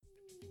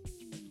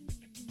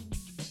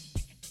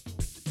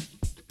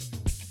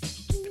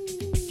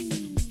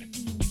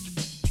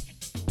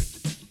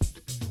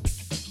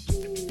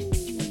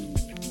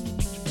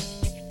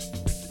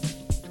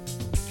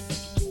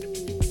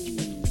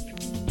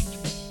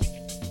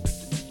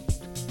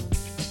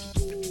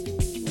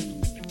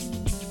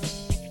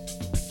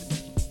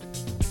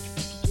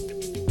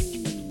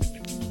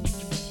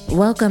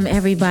Welcome,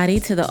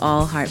 everybody, to the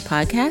All Heart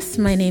Podcast.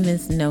 My name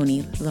is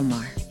Noni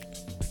Lamar.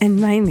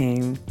 And my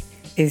name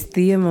is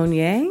Thea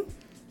Monnier.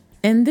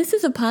 And this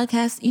is a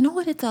podcast. You know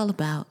what it's all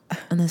about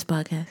on this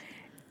podcast?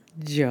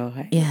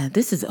 Joy. Yeah,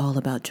 this is all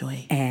about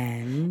joy.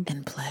 And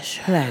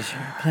pleasure.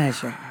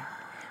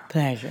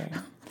 Pleasure.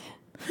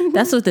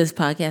 That's what this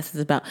podcast is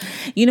about.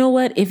 You know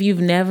what? If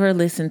you've never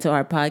listened to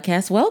our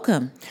podcast,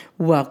 welcome.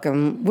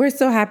 Welcome. We're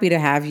so happy to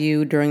have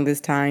you during this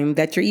time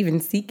that you're even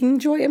seeking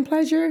joy and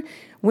pleasure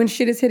when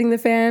shit is hitting the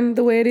fan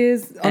the way it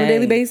is on a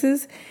daily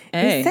basis.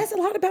 It says a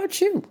lot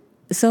about you.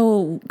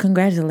 So,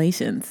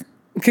 congratulations.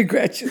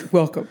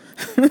 Welcome.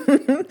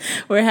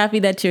 We're happy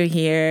that you're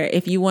here.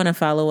 If you want to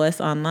follow us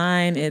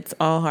online, it's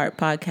All Heart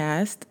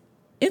Podcast.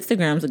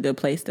 Instagram's a good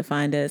place to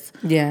find us.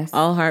 Yes.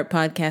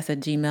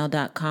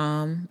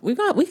 allheartpodcast@gmail.com. We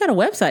got a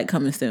website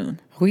coming soon.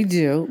 We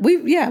do.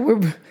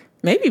 We're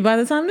maybe by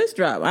the time this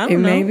drop. I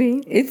don't know.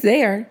 Maybe. It's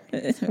there.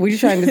 We're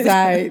just trying to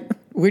decide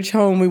which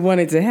home we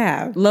wanted to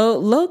have.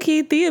 Low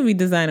key Thea be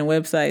designing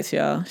websites,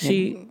 y'all.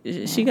 She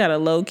got a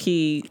low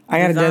key I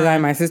gotta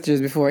design my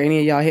sisters before any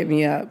of y'all hit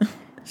me up.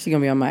 She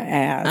gonna be on my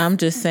ass. I'm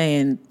just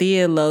saying,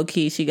 Thea low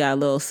key, she got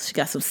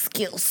some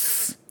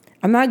skills.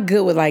 I'm not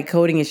good with like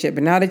coding and shit,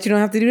 but now that you don't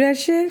have to do that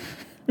shit,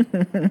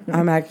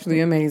 I'm actually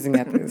amazing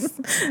at this.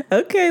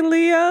 Okay,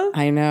 Leo.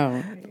 I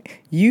know.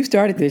 You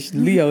started this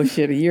Leo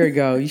shit a year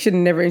ago. You should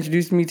have never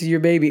introduced me to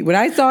your baby. When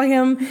I saw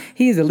him,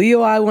 he's a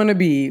Leo I want to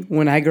be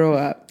when I grow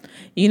up.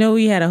 You know,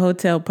 we had a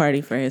hotel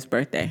party for his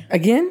birthday.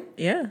 Again?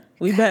 Yeah.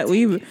 We back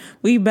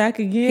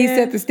again. He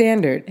set the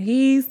standard.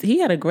 He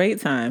had a great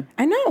time.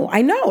 I know.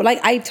 Like,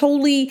 I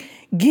totally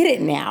get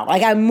it now.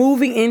 Like, I'm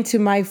moving into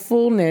my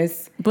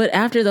fullness. But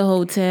after the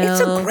hotel,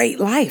 it's a great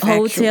life.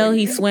 Actually.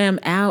 He swam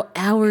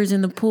hours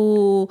in the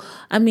pool.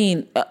 I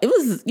mean, it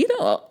was,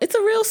 it's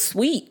a real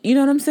sweet. You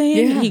know what I'm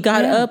saying? Yeah, he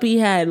got up. He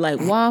had like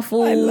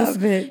waffles. I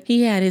love it.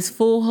 He had his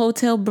full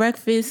hotel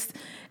breakfast,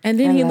 and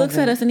then he looks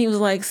at us and he was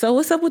like, "So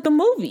what's up with the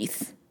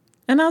movies?"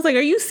 And I was like,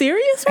 "Are you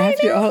serious right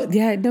now?" Oh,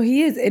 yeah, no,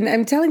 he is, and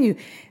I'm telling you.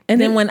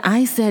 And then when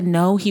I said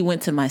no, he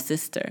went to my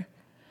sister.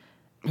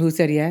 Who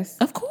said yes?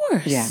 Of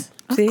course. Yeah.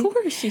 Of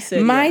course she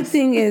said My yes.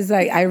 thing is,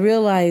 like, I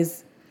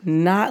realize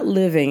not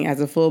living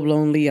as a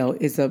full-blown Leo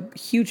is a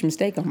huge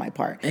mistake on my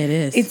part. It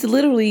is. It's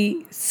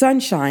literally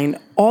sunshine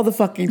all the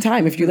fucking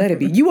time if you let it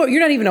be. You're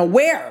not even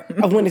aware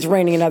of when it's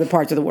raining in other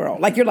parts of the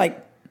world. Like, you're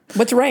like,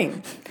 what's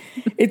rain?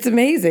 It's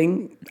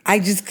amazing. I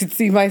just could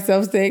see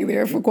myself staying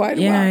there for quite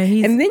a while.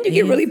 And then you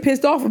get really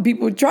pissed off when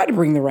people try to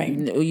bring the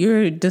rain.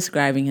 You're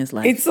describing his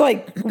life. It's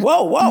like,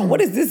 whoa,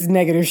 what is this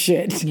negative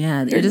shit?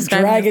 Yeah. You're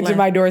dragging to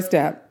my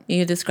doorstep.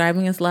 You're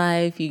describing his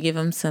life. You give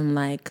him some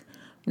like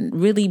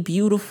really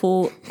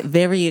beautiful,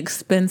 very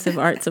expensive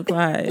art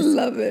supplies.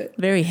 Love it.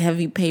 Very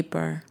heavy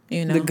paper,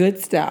 The good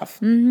stuff.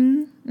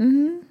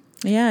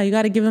 Yeah, you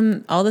got to give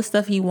him all the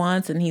stuff he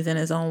wants, and he's in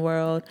his own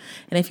world.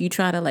 And if you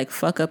try to like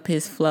fuck up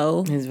his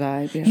flow, his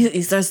vibe, yeah.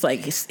 he starts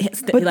like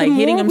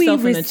hitting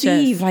himself in the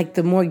chest. Like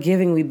the more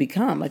giving we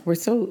become, like we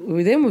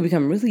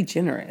become really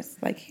generous.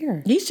 Like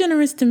here, he's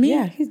generous to me.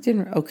 Yeah, he's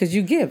generous. Oh, because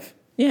you give.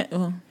 Yeah,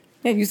 well.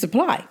 Yeah, you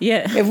supply.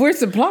 Yeah. If we're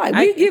supply,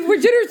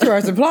 we're generous to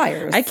our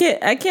suppliers. I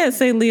can't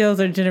say Leos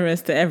are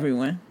generous to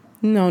everyone.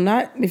 No,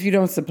 not if you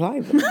don't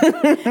supply them.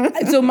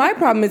 So my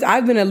problem is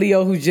I've been a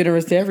Leo who's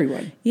generous to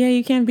everyone. Yeah,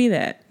 you can't be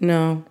that.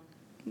 No,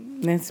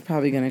 that's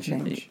probably going to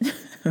change.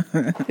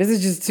 This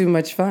is just too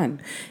much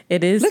fun.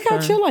 It is. Look how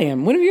chill I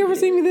am. When have you ever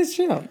seen me this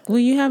chill? Well,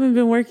 you haven't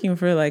been working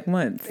for like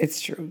months. It's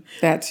true.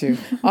 That too.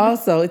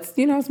 Also, it's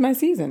my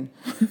season.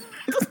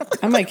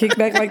 I might kick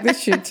back like this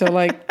shit till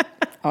like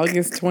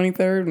August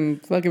 23rd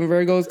and fucking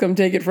Virgos come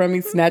take it from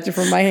me, snatch it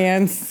from my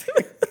hands.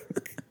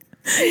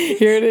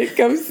 Here it is,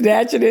 come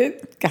snatching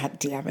it. God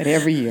damn it,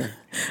 every year.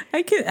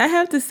 I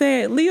have to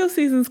say, Leo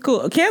season's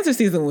cool. Cancer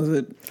season was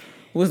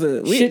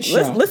a shit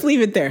show. Let's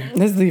leave it there.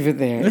 Let's leave it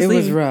there. It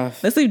was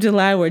rough. Let's leave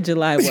July where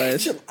July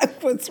was. July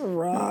was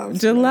rough.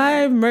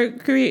 July,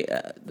 Mercury,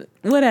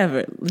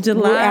 whatever.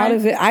 July. We're out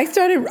of it. I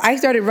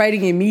started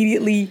writing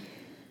immediately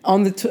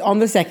on the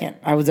 2nd.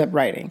 I was up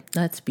writing.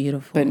 That's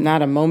beautiful. But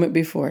not a moment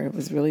before. It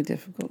was really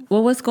difficult.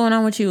 Well, what's going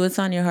on with you? What's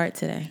on your heart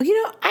today?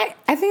 I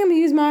think I'm going to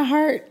use my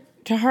heart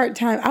to heart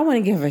time. I want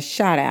to give a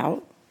shout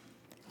out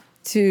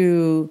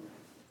to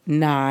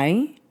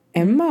Nye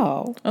and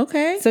Mo.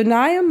 Okay. So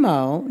Nye and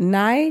Mo.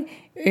 Nye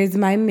is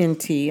my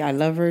mentee. I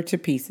love her to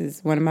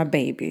pieces. One of my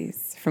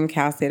babies from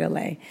Cal State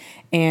LA.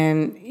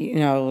 And,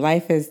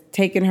 life has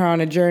taken her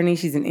on a journey.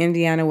 She's in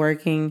Indiana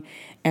working.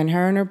 And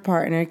her and her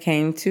partner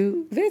came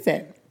to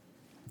visit.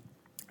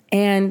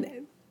 And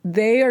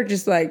they are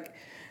just like,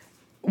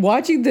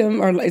 watching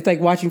them, it's like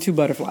watching two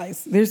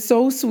butterflies. They're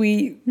so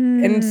sweet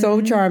and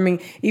so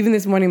charming. Even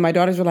this morning, my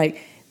daughters were like,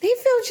 they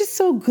feel just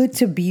so good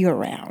to be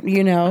around,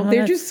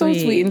 They're just so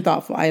sweet and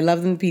thoughtful. I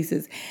love them to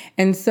pieces.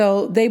 And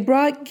so they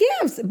brought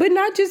gifts, but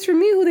not just for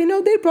me, who they know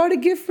they brought a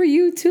gift for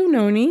you too,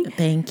 Noni.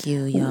 Thank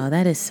you, y'all.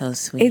 That is so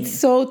sweet. It's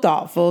so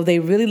thoughtful. They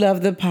really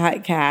love the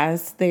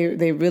podcast.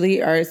 They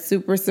really are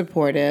super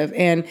supportive.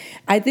 And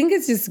I think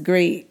it's just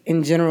great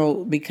in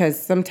general because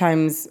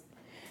sometimes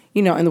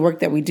in the work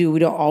that we do, we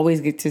don't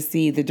always get to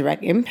see the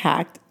direct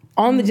impact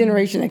on the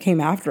generation that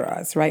came after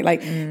us, right?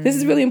 Like, this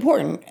is really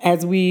important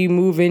as we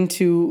move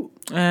into...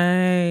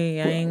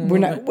 we're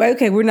not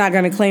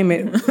going to claim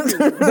it.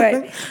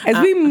 But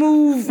as we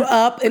move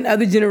up and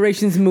other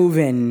generations move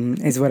in,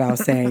 is what I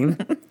was saying.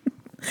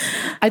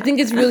 I think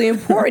it's really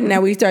important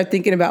that we start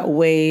thinking about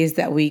ways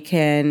that we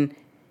can,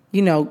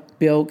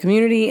 build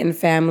community and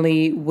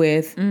family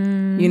with,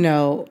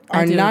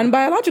 our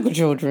non-biological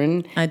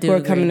children who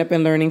are coming up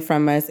and learning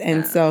from us.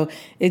 And so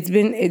it's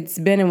been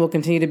and will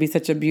continue to be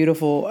such a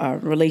beautiful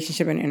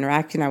relationship and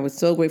interaction. I was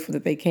so grateful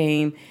that they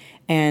came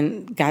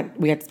and we got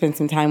to spend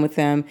some time with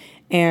them.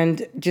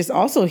 And just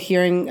also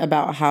hearing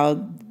about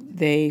how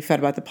they felt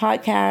about the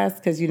podcast,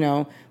 because,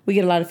 we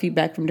get a lot of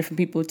feedback from different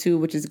people too,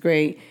 which is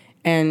great.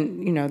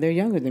 And, they're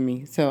younger than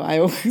me. So I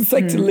always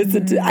like to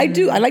listen to... I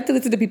like to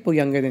listen to people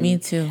younger than me. Me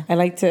too. I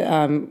like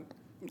to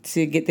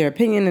get their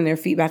opinion and their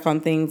feedback on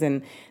things.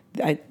 And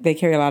they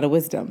carry a lot of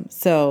wisdom.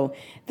 So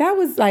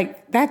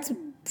that's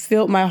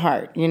filled my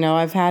heart.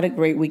 I've had a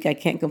great week. I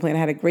can't complain. I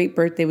had a great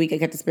birthday week. I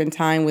got to spend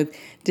time with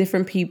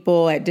different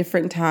people at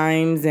different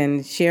times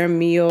and share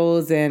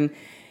meals. And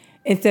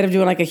instead of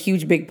doing like a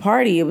huge big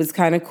party, it was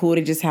kind of cool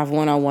to just have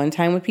one-on-one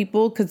time with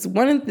people. Because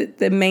one of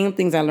the main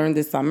things I learned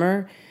this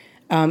summer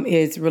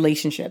is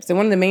relationships. And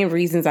one of the main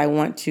reasons I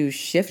want to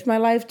shift my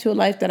life to a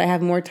life that I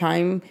have more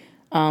time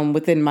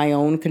within my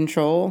own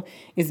control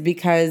is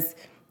because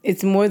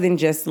it's more than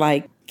just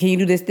like, can you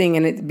do this thing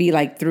and it be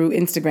like through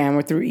Instagram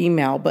or through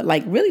email, but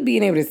like really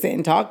being able to sit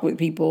and talk with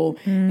people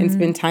and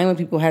spend time with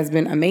people has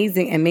been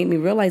amazing and made me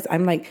realize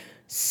I'm like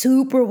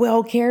super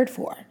well cared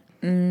for.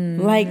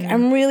 Like,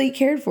 I'm really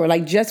cared for.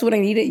 Like, just when I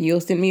need it,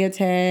 you'll send me a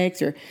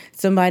text or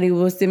somebody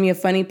will send me a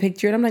funny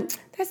picture. And I'm like,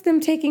 that's them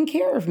taking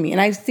care of me.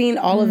 And I've seen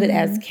all of it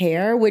as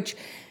care, which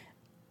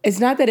it's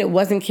not that it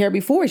wasn't care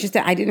before. It's just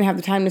that I didn't have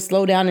the time to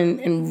slow down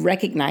and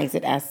recognize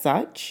it as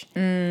such.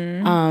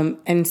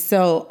 And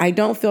so I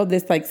don't feel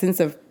this like sense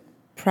of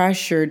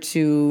pressure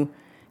to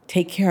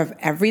take care of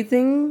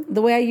everything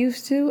the way I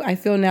used to. I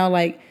feel now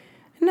like,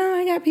 no,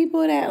 I got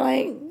people that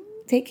like...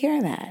 take care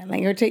of that,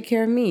 like, or take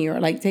care of me,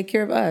 or like take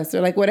care of us, or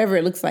like whatever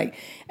it looks like.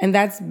 And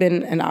that's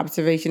been an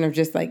observation of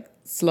just like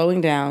slowing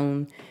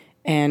down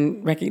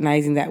and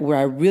recognizing that where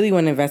I really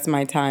want to invest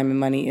my time and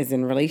money is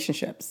in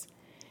relationships.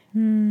 I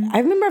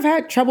remember I've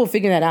had trouble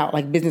figuring that out,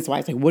 like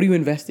business-wise, like what do you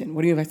invest in?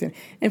 What do you invest in?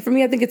 And for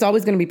me, I think it's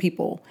always going to be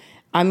people.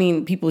 I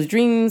mean, people's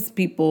dreams,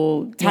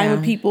 time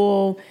with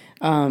people,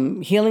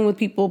 healing with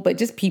people, but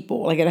just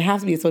people. Like, it has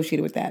to be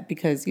associated with that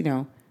because,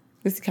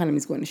 this economy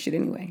is going to shit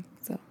anyway,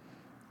 so.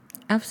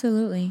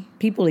 Absolutely.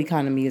 People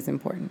economy is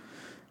important.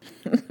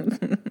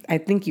 I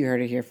think you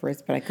heard it here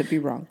first, but I could be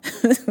wrong.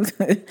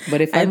 But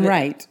if I'm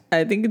right,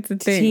 I think it's a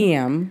thing.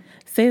 TM.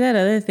 Say that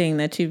other thing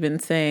that you've been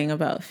saying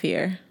about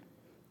fear.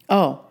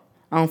 Oh,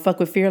 I don't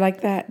fuck with fear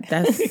like that.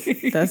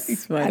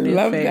 That's my I new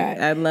love favorite.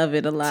 that. I love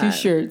it a lot.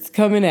 T-shirts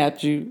coming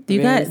at you. Do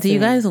you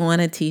guys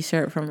want a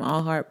T-shirt from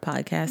All Heart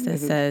Podcast that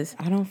says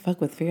I don't fuck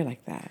with fear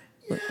like that?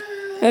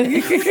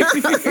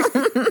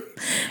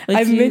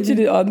 I've mentioned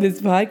it on this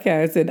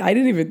podcast, and I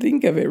didn't even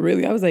think of it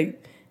really. I was like,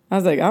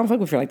 I don't fuck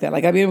with fear like that.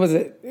 Like, I mean,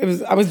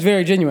 I was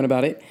very genuine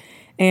about it.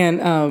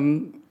 And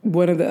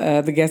one of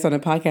the guests on the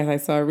podcast I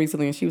saw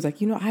recently, and she was like,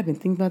 I've been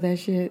thinking about that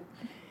shit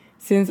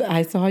since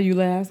I saw you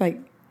last. Like,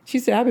 she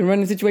said, I've been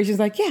running situations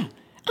like, yeah,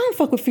 I don't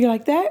fuck with fear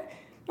like that.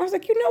 I was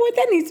like, you know what?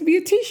 That needs to be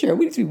a T-shirt.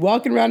 We need to be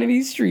walking around in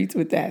these streets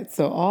with that.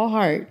 So All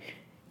Heart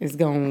is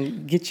going to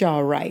get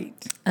y'all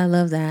right. I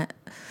love that.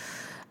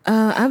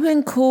 I've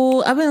been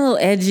cool. I've been a little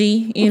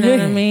edgy. You know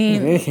what I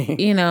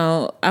mean?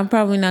 I'm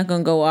probably not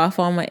going to go off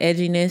on my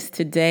edginess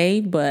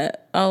today,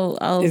 but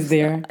I'll. Is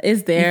there?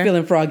 Is there? You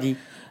feeling froggy?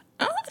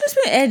 I've just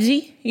been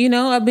edgy.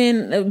 I've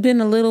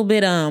been a little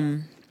bit,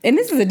 And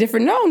this is a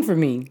different tone for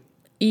me.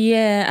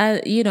 Yeah,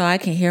 I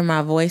can hear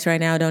my voice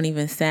right now. Don't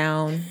even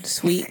sound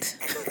sweet.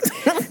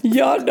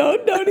 Y'all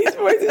don't know these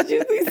voices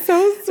usually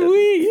so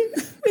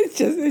sweet. It's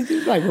just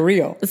like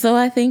real. So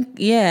I think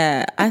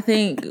where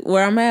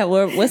I'm at,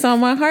 what's on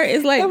my heart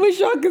is like. I wish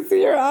y'all could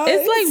see your eyes.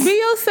 It's like be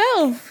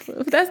yourself.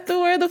 If that's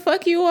where the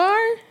fuck you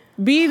are,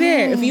 be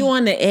there. If you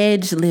on the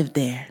edge, live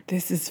there.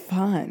 This is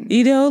fun.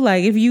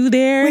 Like if you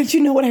there. Wait,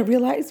 you know what I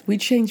realized? We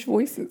changed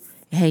voices.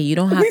 Hey, you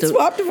don't have to. We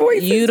swapped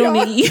voices. You don't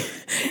need.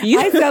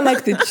 I sound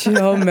like the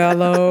chill,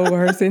 mellow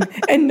person,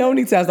 and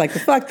Noni sounds like the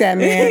fuck that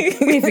man.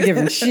 We ain't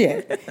forgiving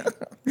shit.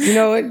 You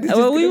know what?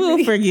 Well, we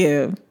will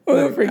forgive.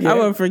 We'll forgive. I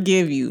will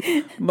forgive you,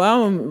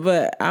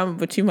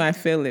 but you might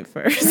feel it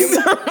first.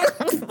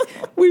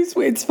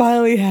 It's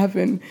finally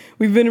happened.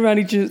 We've been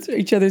around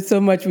each other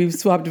so much. We've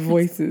swapped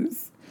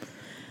voices.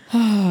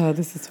 Oh,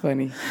 this is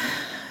funny.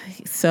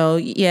 So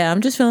yeah,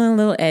 I'm just feeling a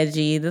little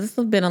edgy. There's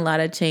been a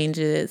lot of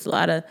changes. A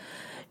lot of.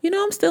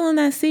 I'm still in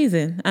that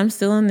season. I'm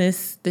still in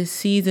this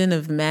season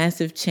of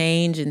massive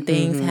change and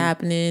things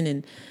happening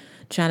and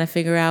trying to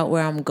figure out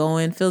where I'm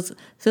going. Feels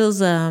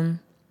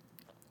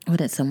what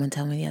did someone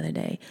tell me the other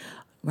day?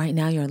 Right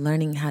now you're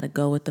learning how to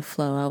go with the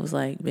flow. I was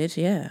like, bitch,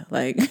 yeah.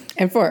 Like,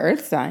 and for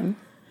Earth sign.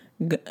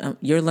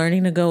 you're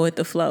learning to go with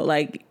the flow.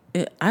 Like,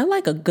 I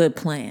like a good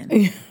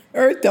plan.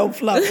 Earth don't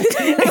flow.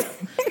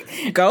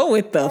 Go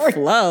with the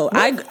flow.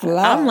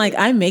 I'm like,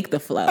 I make the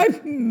flow.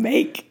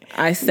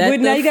 I set the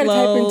now you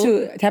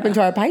flow. Gotta tap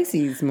into our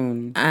Pisces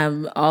moon.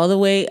 I'm all the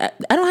way. I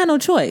don't have no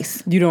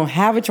choice. You don't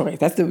have a choice.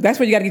 That's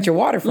where you got to get your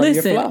water from.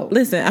 Your flow.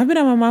 Listen. I've been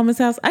at my mama's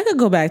house. I could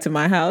go back to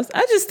my house.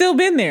 I just still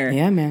been there.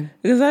 Yeah, man.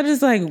 Because I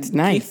just like it's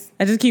nice.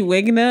 I just keep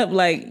waking up.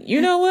 Like,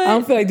 you know what? I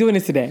don't feel like doing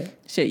this today.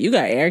 Shit, you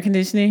got air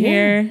conditioning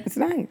here. It's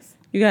nice.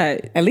 You got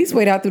at least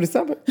wait out through the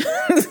summer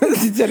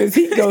until this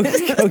heat go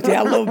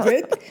down a little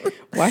bit.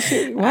 Why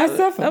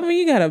suffer? I mean,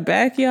 you got a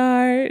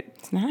backyard.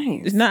 It's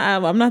nice. It's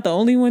not. I'm not the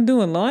only one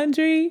doing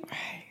laundry.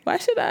 Right. Why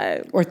should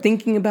I? Or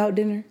thinking about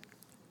dinner.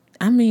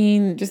 I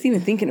mean, just even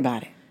thinking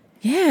about it.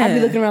 Yeah. I'd be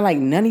looking around like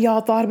none of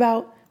y'all thought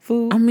about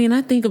food. I mean,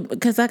 I think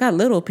because I got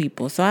little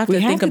people, so I have to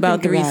think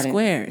about three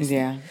squares.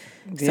 Yeah.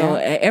 So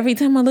every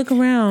time I look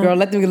around, girl,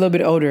 let them get a little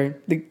bit older.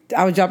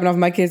 I was dropping off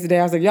my kids today.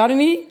 I was like, y'all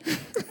didn't eat?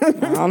 I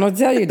don't know what to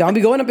tell you. Don't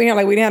be going up in here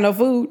like we didn't have no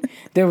food.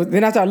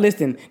 Then I started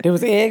listing. There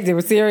was eggs, there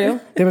was cereal,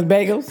 there was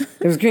bagels,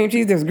 there was cream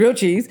cheese, there was grilled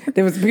cheese,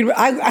 there was peanut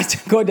butter. I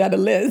just go down the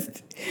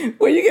list.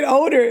 When you get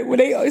older,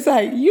 it's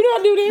like, you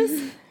don't do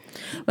this.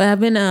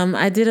 Well,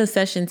 I did a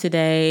session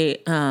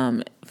today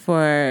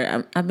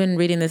I've been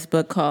reading this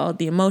book called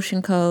The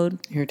Emotion Code.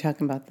 You were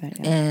talking about that,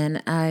 yeah.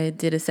 And I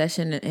did a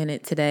session in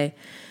it today.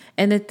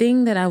 And the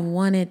thing that I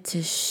wanted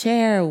to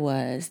share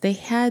was they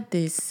had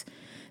these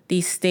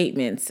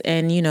statements,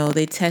 and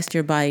they test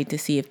your body to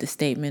see if the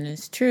statement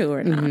is true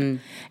or not. Mm-hmm.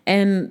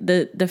 And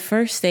the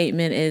first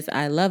statement is,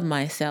 I love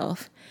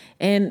myself.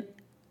 And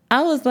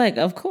I was like,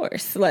 of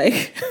course,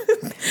 like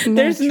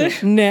there's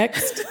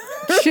next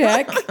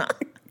check.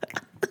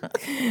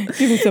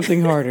 Give me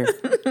something harder.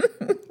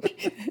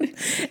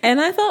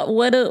 And I thought,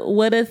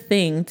 what a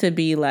thing to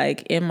be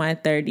like in my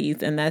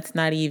 30s, and that's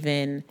not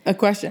even a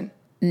question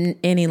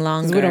any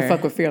longer. 'Cause we don't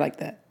fuck with fear like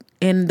that.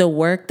 And the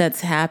work that's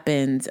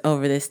happened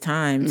over this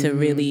time to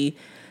really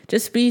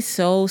just be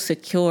so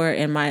secure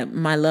in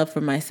my love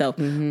for myself.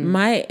 Mm-hmm.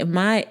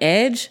 My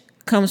edge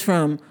comes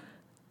from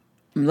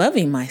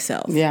loving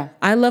myself. Yeah.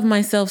 I love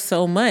myself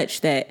so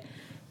much that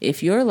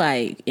if you're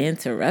like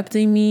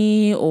interrupting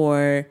me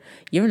or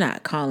you're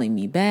not calling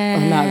me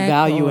back, I'm not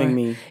valuing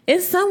me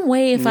in some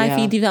way, if I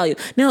feel devalued.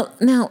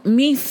 Now,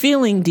 me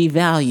feeling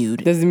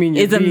devalued doesn't mean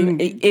you're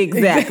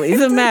exactly.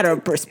 It's a matter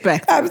of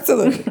perspective.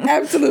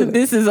 Absolutely.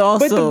 This is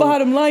also, but the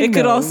bottom line, it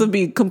could also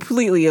be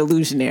completely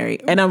illusionary,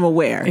 and I'm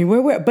aware. And we're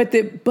aware, but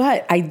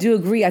I do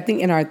agree. I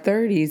think in our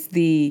 30s,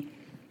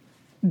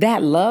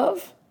 that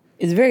love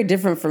is very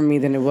different for me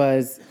than it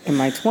was in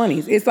my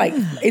 20s. It's like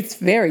it's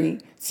very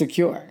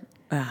secure.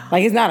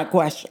 Like, it's not a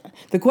question.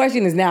 The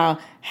question is now,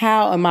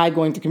 how am I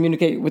going to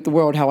communicate with the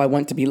world how I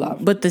want to be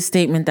loved? But the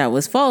statement that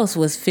was false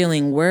was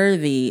feeling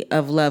worthy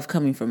of love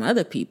coming from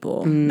other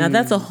people. Now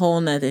that's a whole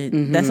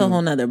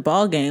nother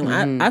ball game.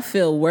 I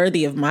feel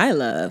worthy of my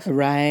love.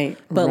 Right.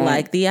 But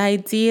like the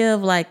idea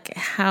of like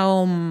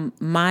how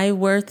my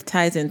worth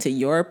ties into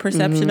your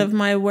perception of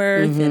my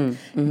worth and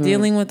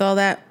dealing with all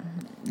that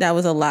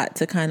was a lot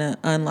to kind of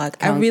unlock.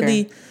 I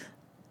really,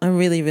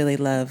 really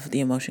love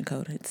The Emotion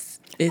Code.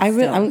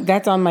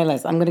 That's on my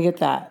list. I'm going to get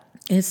that.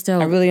 It's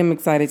dope. I really am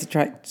excited to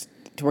try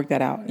to work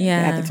that out. Yeah.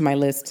 Add it to my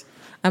list.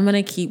 I'm going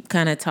to keep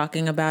kind of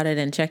talking about it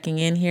and checking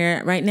in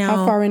here. Right now.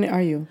 How far in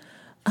are you?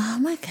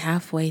 I'm like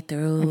halfway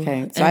through.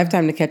 Okay. So I have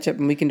time to catch up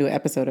and we can do an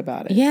episode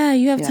about it. Yeah,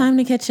 you have time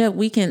to catch up.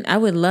 I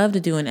would love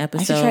to do an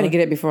episode. I should try to get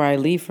it before I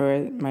leave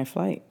for my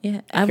flight. Yeah,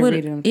 I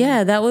would.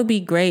 Yeah, that would be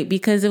great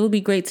because it would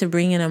be great to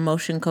bring in an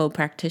Emotion Code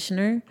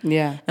practitioner.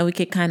 Yeah. And we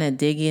could kind of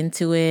dig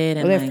into it.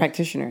 And they have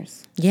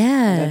practitioners.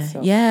 Yeah.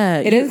 Yeah.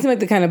 It doesn't seem like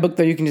the kind of book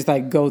that you can just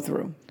like go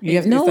through. You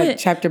have it's like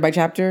chapter by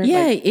chapter.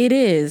 Yeah, it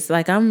is.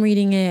 Like I'm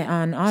reading it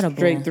on Audible.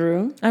 Straight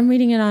through? I'm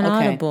reading it on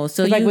Audible.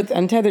 So like with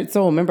Untethered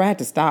Soul, remember I had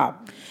to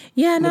stop.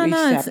 Yeah, no,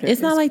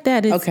 it's not like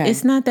that.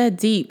 It's not that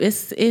deep.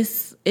 It's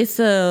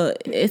a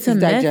method.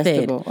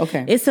 Digestible.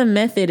 Okay. It's a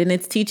method, and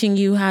it's teaching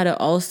you how to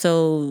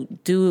also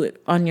do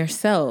it on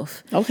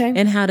yourself. Okay.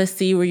 And how to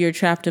see where your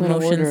trapped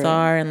emotions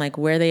are and like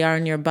where they are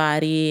in your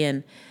body,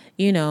 and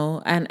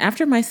and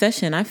after my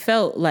session, I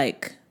felt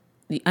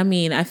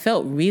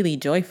really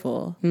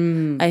joyful.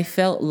 I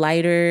felt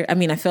lighter.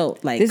 I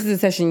felt like... This is a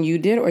session you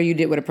did or you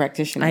did with a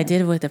practitioner? I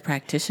did with a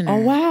practitioner. Oh,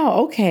 wow.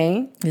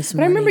 Okay. But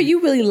I remember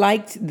you really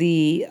liked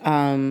the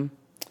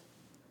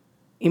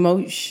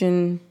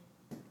emotion...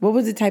 What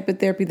was the type of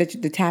therapy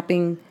the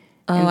tapping...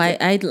 Oh,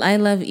 I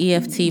love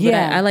EFT, but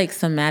I like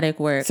somatic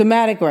work.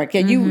 Somatic work.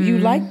 Yeah, you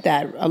like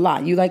that a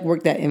lot. You like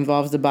work that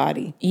involves the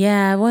body.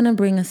 Yeah, I want to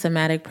bring a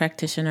somatic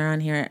practitioner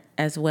on here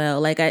as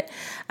well. Like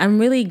I'm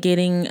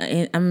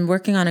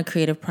working on a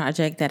creative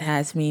project that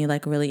has me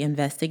like really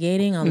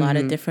investigating a lot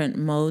of different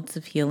modes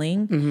of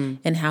healing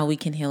and how we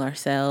can heal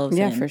ourselves.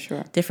 Yeah, and for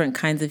sure. Different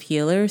kinds of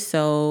healers.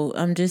 So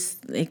I'm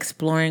just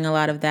exploring a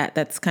lot of that.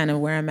 That's kind of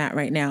where I'm at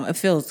right now. It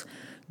feels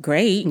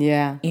great.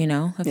 Yeah.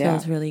 It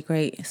feels really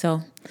great.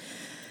 So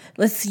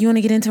you want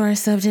to get into our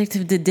subject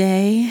of the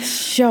day?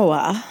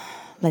 Sure.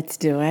 Let's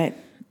do it.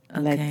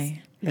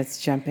 Okay.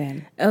 Let's jump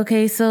in.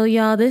 Okay, so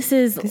y'all, this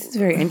is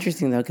very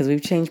interesting though, because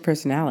we've changed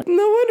personality.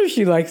 No wonder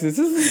she likes this.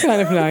 This is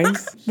kind of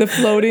nice. The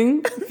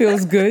floating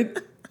feels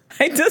good.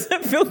 It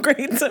doesn't feel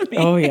great to me.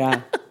 Oh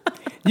yeah.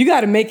 You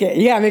gotta make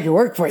it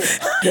work for you.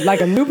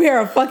 Like a new pair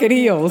of fucking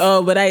heels.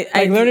 Oh, but I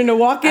learning to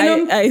walk in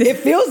them, it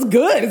feels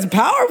good. It's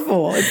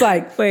powerful. It's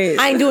like,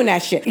 I ain't doing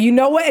that shit. You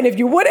know what? And if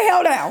you would have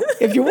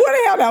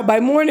held out by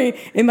morning,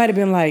 it might have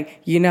been like,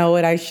 you know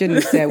what? I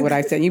shouldn't have said what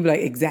I said. And you'd be like,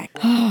 exactly.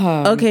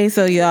 Okay,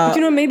 so y'all. But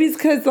you know, maybe it's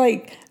because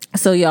like.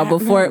 So y'all,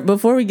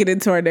 before we get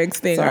into our next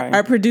thing,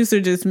 our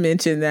producer just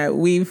mentioned that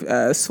we've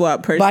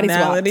swapped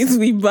personalities.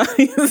 We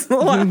body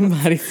swapped.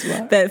 Body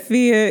swap. That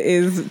Thea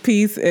is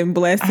peace and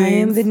blessings. I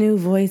am the new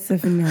voice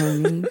of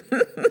Noni.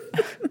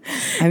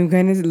 I'm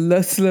going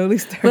to slowly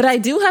start. But I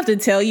do have to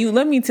tell you,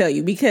 let me tell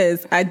you,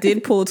 because I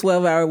did pull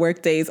 12-hour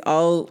work days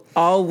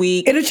all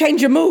week. It'll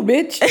change your mood,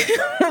 bitch.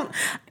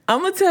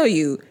 I'm going to tell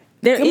you.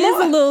 There is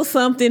a little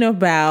something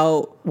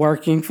about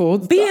working full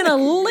time. Being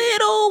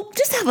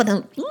just having a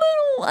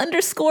little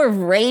underscore of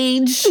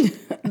rage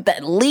that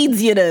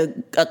leads you to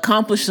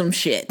accomplish some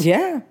shit.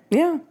 Yeah,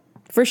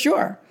 for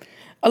sure.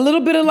 A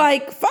little bit of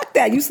like, fuck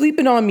that, you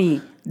sleeping on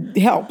me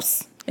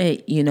helps.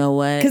 Hey, you know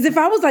what? Because if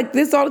I was like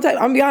this all the time,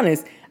 I'll be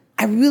honest,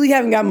 I really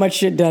haven't got much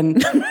shit done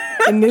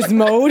in this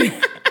mode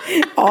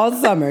all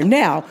summer.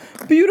 Now,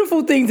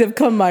 beautiful things have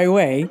come my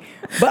way,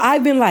 but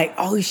I've been like,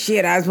 oh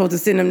shit, I was supposed to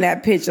send them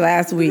that pitch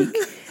last week.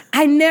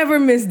 I never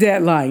miss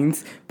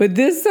deadlines. But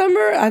this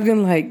summer, I've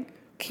been like,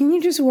 can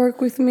you just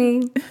work with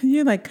me?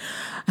 You're like,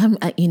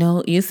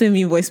 you send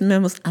me voice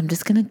memos. I'm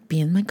just going to be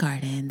in my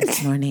garden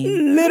this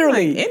morning.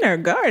 Literally. Like, in our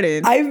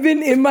garden. I've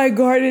been in my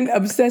garden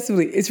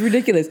obsessively. It's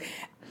ridiculous.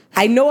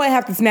 I know I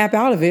have to snap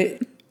out of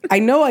it. I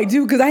know I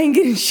do because I ain't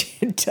getting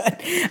shit done.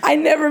 I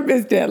never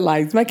miss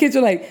deadlines. My kids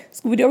are like,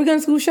 are we going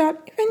to school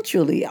shop?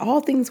 Eventually,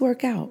 all things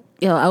work out.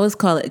 Yo, I was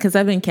calling, because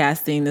I've been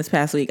casting this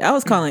past week. I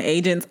was calling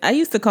agents. I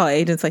used to call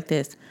agents like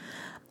this.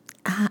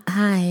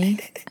 Hi,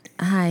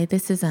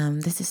 this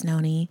is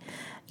Noni.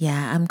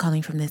 Yeah, I'm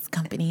calling from this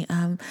company.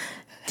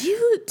 Do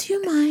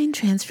you mind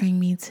transferring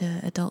me to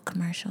adult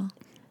commercial?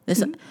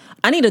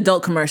 I need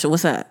adult commercial.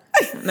 What's up?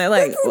 And they're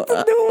like,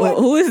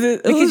 who is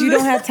it? Because you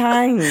don't have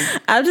time.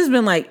 I've just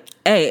been like,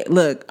 hey,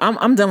 look,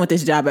 I'm done with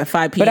this job at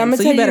 5 p.m. But I'm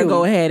gonna tell you better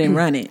go ahead and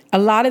run it. A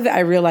lot of it,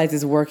 I realize,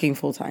 is working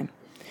full time.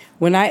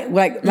 When I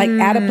like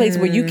at a place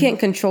where you can't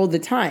control the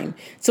time.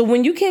 So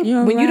when you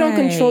don't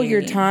control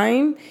your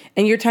time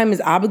and your time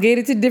is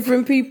obligated to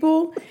different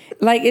people,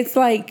 like it's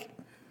like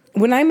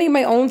when I made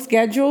my own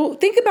schedule.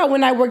 Think about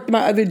when I worked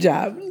my other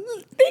job.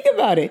 Think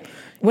about it.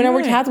 When I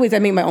worked Hathaway's, I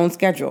made my own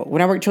schedule.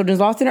 When I worked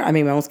Children's Law Center, I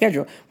made my own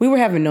schedule. We were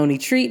having Noni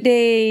treat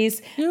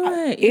days. You're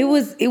right. It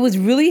was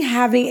really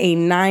having a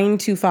 9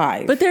 to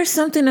 5. But there's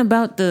something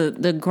about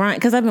the grind,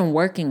 because I've been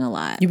working a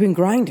lot. You've been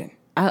grinding.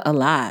 A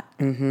lot.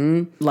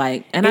 Mm-hmm.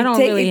 Like, and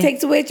it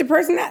takes away your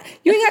personality.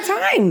 You ain't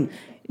got time.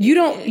 You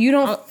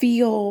don't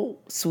feel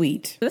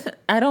sweet.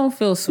 I don't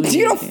feel sweet.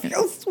 You don't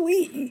feel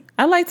sweet.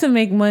 I like to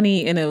make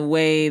money in a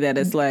way that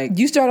is like,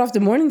 you start off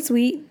the morning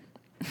sweet,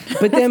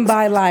 but then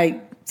by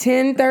like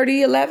 10,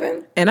 30,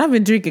 11. And I've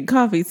been drinking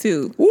coffee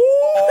too.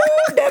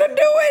 Ooh, that'll do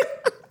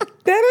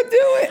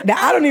it.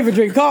 Now, I don't even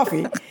drink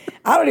coffee.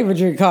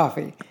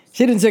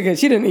 She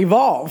didn't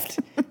evolve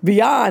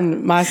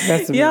beyond my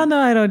specimen. Y'all know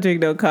I don't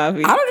drink no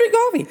coffee. I don't drink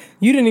coffee.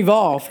 You didn't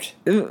evolve.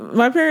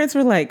 My parents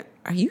were like,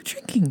 are you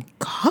drinking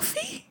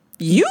coffee?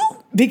 You?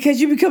 Because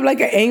you become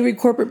like an angry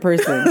corporate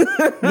person.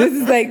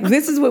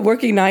 This is what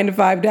working 9 to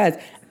 5 does.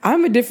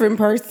 I'm a different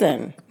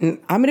person.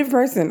 I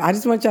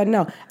just want y'all to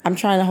know. I'm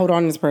trying to hold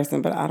on to this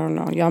person, but I don't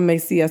know. Y'all may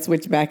see us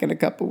switch back in a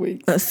couple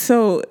weeks.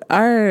 So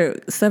our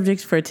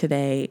subject for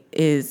today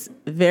is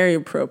very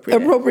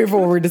appropriate. Appropriate for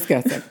what we're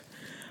discussing.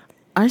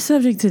 Our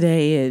subject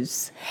today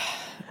is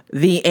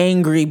the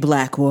angry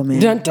black woman.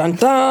 Dun, dun,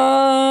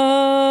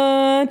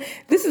 dun.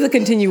 This is a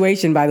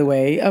continuation, by the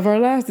way, of our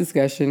last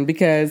discussion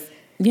because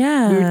we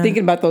were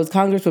thinking about those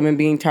congresswomen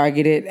being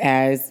targeted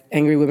as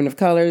angry women of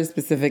color,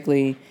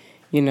 specifically,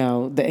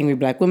 the angry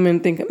black woman.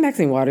 Think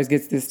Maxine Waters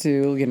gets this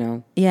too,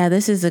 Yeah,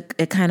 this is a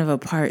kind of a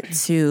part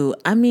two.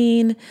 I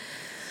mean,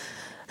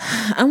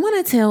 I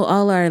want to tell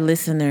all our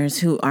listeners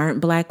who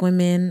aren't black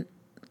women,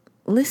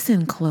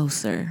 listen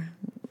closer.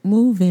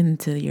 Move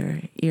into your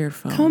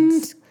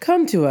earphones.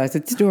 Come to us.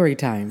 It's story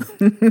time.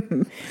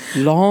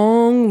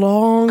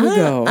 long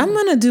ago. I'm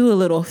going to do a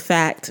little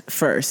fact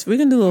first. We're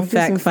going to do a little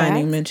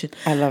fact-finding mention.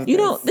 I love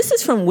this. This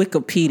is from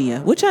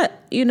Wikipedia, which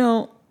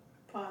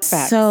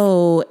Facts.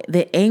 So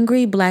the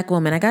angry black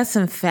woman, I got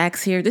some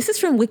facts here. This is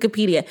from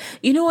Wikipedia.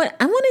 You know what?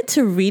 I wanted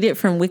to read it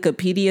from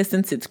Wikipedia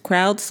since it's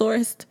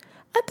crowdsourced.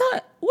 I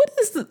thought, what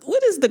is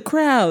the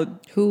crowd?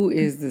 Who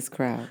is this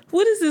crowd?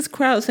 What is this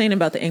crowd saying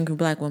about the angry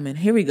black woman?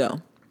 Here we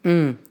go.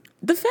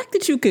 The fact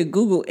that you could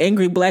Google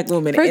angry black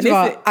woman. First of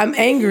all, I'm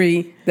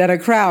angry that a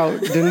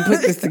crowd didn't put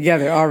this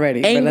together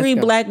already. Angry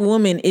black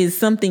woman is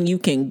something you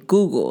can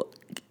Google.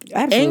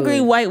 Absolutely.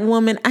 Angry white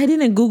woman, I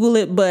didn't Google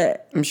it,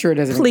 but I'm sure it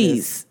doesn't exist.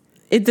 Please.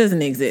 It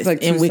doesn't exist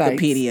like in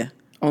Wikipedia.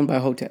 Owned by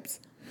Hoteps.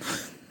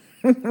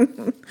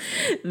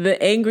 The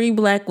angry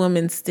black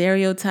woman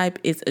stereotype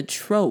is a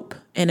trope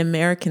in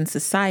American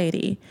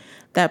society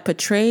that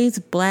portrays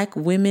black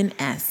women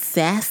as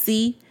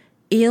sassy,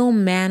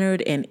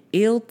 ill-mannered, and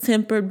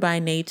ill-tempered by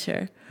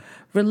nature.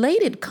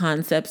 Related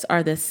concepts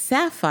are the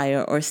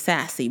sapphire or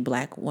sassy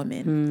black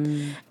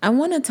woman. I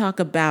want to talk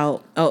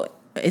about,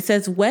 it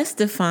says West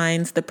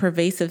defines the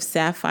pervasive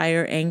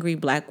sapphire angry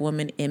black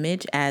woman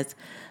image as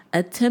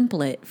a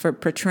template for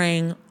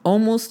portraying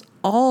almost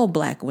all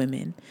black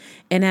women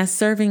and as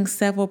serving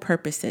several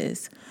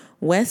purposes.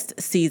 West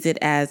sees it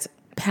as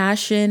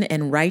passion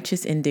and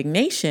righteous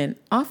indignation,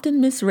 often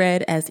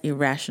misread as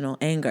irrational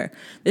anger.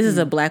 This is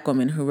a black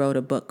woman who wrote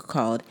a book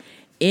called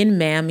In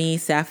Mammy,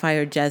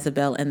 Sapphire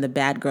Jezebel, and the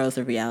Bad Girls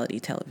of Reality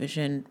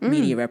Television,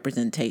 Media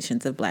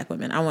Representations of Black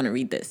Women. I want to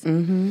read this.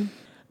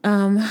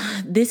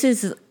 This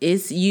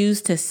is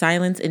used to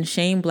silence and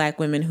shame black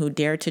women who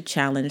dare to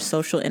challenge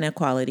social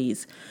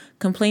inequalities,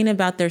 complain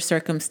about their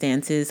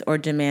circumstances, or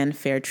demand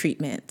fair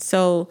treatment.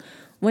 So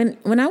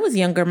when I was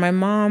younger, my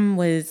mom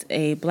was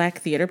a black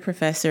theater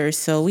professor,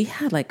 so we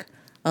had like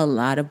a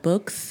lot of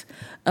books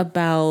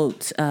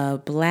about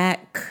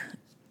black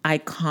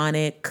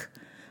iconic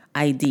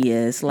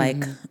ideas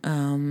like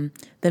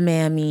the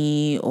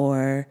Mammy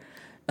or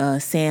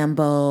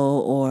Sambo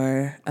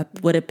or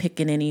what a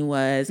pickaninny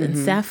was. And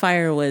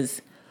Sapphire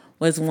was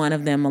one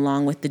of them,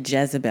 along with the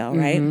Jezebel,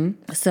 right?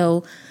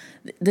 So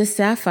the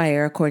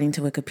Sapphire, according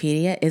to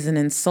Wikipedia, is an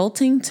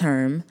insulting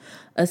term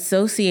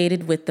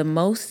associated with the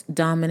most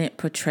dominant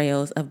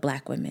portrayals of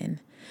black women.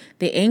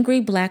 The angry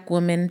black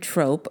woman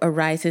trope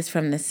arises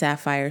from the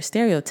Sapphire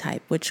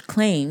stereotype, which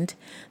claimed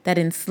that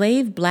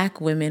enslaved black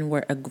women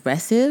were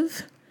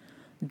aggressive,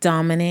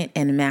 dominant,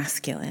 and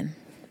masculine.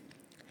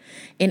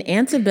 In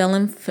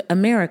antebellum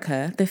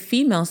America, the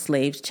female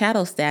slaves'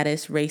 chattel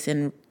status,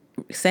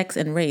 sex,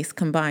 and race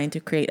combined to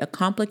create a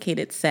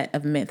complicated set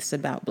of myths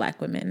about black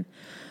women.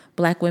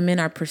 Black women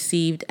are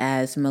perceived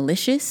as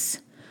malicious,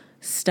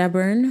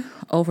 stubborn,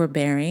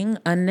 overbearing,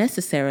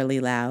 unnecessarily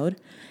loud,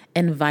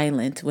 and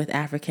violent, with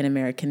African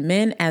American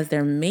men as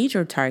their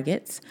major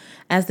targets,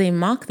 as they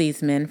mock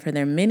these men for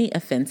their many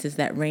offenses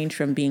that range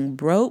from being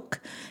broke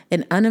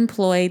and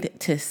unemployed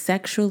to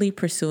sexually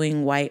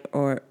pursuing white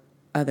or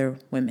other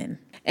women.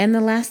 And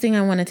the last thing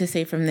I wanted to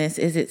say from this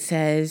is it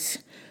says,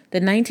 the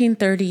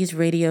 1930s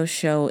radio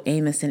show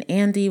Amos and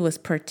Andy was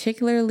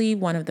particularly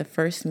one of the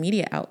first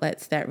media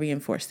outlets that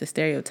reinforced the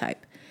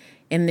stereotype.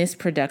 In this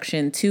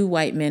production, 2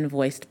 white men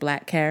voiced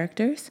black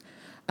characters.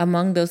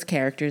 Among those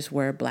characters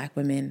were black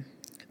women.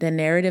 The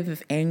narrative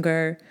of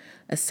anger,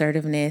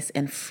 assertiveness,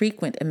 and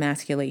frequent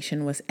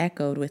emasculation was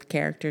echoed with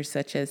characters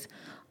such as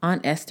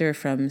Aunt Esther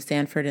from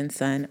Sanford and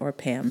Son or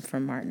Pam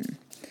from Martin.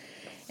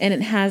 And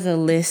it has a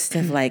list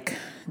of like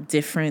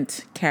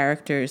different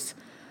characters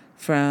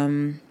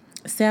from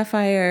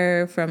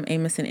Sapphire, from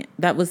Amos and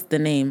that was the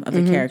name of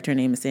the character in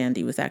Amos and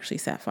Andy, was actually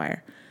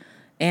Sapphire.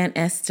 Aunt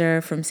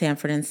Esther from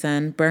Sanford and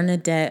Son,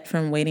 Bernadette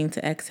from Waiting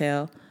to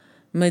Exhale,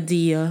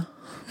 Medea,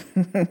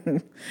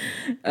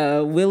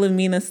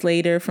 Wilhelmina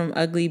Slater from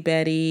Ugly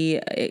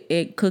Betty,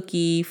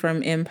 Cookie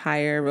from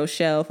Empire,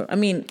 Rochelle from, I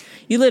mean,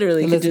 you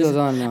literally the list goes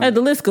on and on.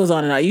 The list goes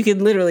on and on. You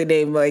could literally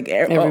name like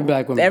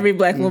every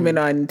black woman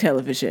on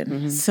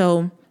television.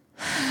 So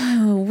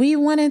we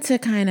wanted to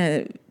kind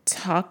of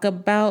talk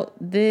about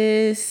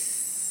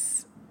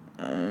this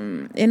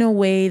in a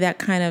way that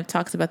kind of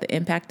talks about the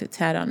impact it's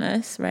had on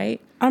us,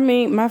 right? I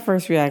mean, my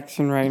first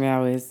reaction right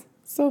now is,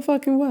 so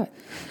fucking what?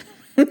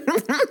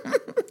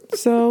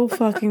 So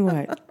fucking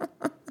what?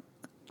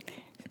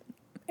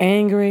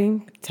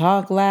 Angry,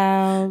 talk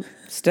loud,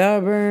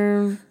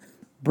 stubborn,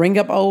 bring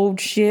up old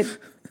shit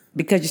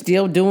because you're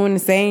still doing the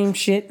same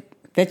shit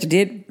that you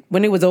did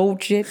when it was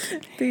old shit.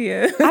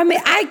 Yeah. I mean,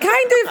 I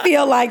kind of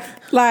feel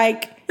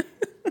like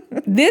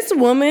this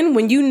woman,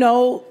 when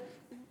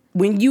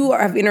you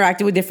have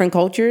interacted with different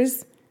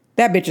cultures,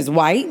 that bitch is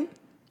white.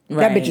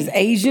 Right. That bitch is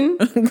Asian.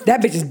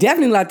 That bitch is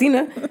definitely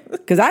Latina.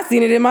 Because I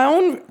seen it in my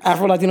own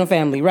Afro-Latino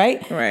family,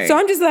 right? So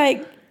I'm just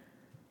like,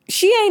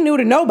 she ain't new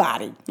to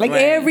nobody. Like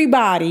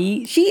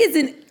everybody, she is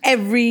in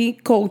every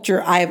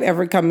culture I have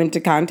ever come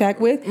into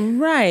contact with.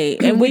 Right.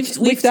 And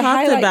we've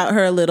talked about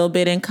her a little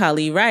bit in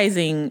Kali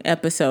Rising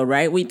episode,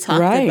 right? We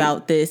talked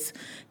about this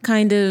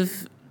kind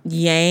of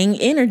yang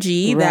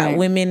energy that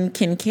women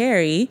can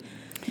carry.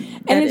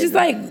 And it's just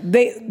like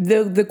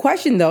the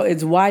question though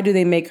is, why do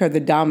they make her the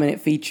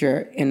dominant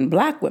feature in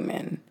black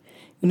women?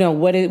 You know,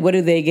 what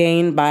do they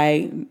gain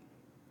by,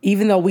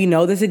 even though we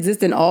know this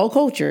exists in all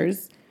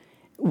cultures,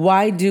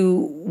 why do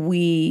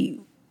we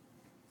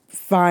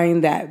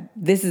find that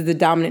this is the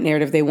dominant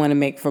narrative they want to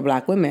make for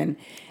black women?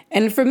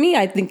 And for me,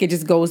 I think it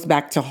just goes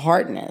back to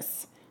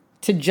hardness,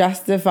 to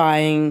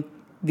justifying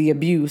the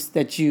abuse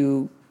that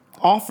you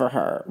offer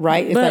her,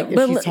 right? It's like,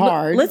 if she's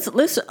hard. Let's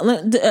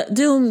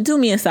do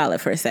me a solid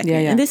for a second.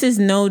 Yeah. And this is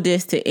no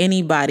diss to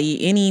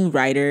anybody, any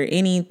writer,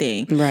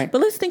 anything. Right.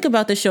 But let's think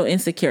about the show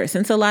Insecure,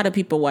 since a lot of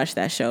people watch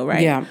that show,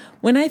 right? Yeah.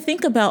 When I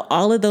think about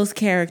all of those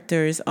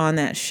characters on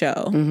that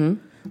show,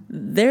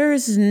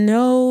 there's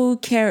no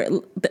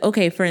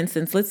okay, for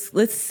instance,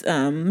 let's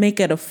make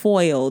it a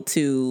foil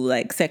to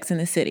like Sex in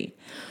the City.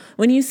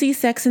 When you see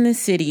Sex in the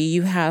City,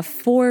 you have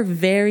 4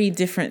 very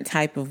different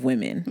type of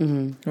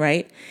women,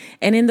 right?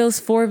 And in those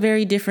 4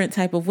 very different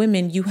type of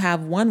women, you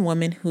have one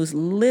woman who's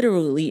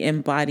literally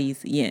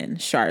embodies yin,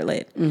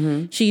 Charlotte.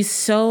 She's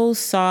so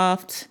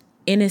soft,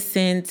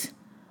 innocent,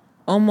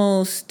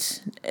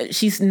 almost,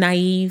 she's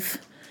naive.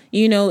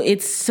 You know,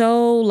 it's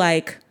so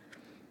like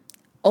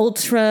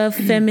ultra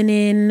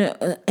feminine,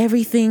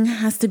 everything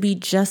has to be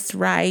just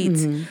right,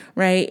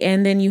 right?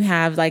 And then you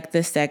have like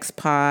the sex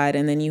pod,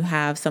 and then you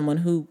have someone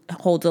who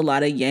holds a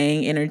lot of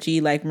yang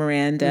energy like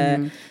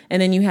Miranda,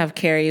 and then you have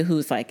Carrie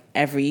who's like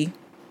every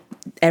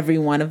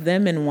one of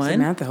them in one.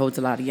 Samantha holds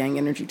a lot of yang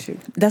energy too.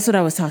 That's what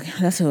I was talking.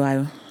 That's who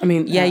I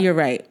mean, yeah, you're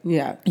right.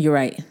 Yeah. You're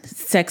right.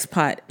 Sex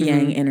pot,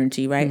 yang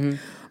energy, right?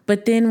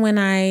 But then when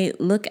I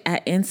look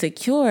at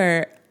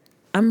Insecure,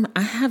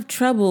 I have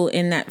trouble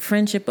in that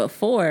friendship of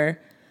 4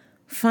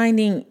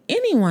 finding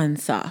anyone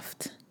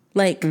soft.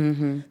 Like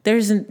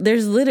there's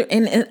literally,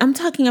 and I'm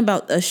talking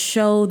about a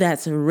show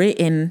that's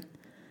written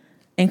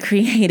and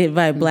created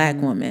by a Black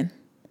woman.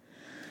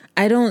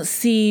 I don't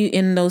see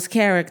in those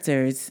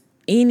characters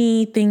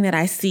anything that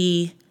I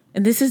see,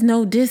 and this is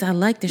no diss. I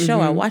like the show.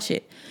 I watch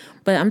it.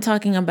 But I'm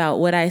talking about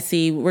what I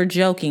see. We're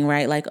joking,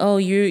 right? Like, oh,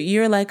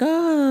 you're like,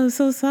 oh,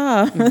 so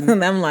soft.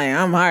 And I'm like,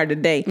 I'm hard to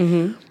date.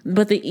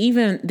 But the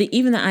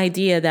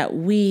idea that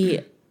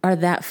we are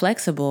that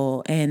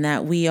flexible and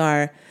that we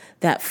are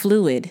that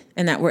fluid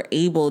and that we're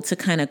able to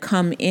kind of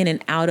come in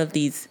and out of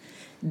these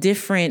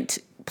different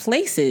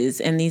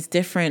places and these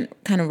different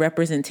kind of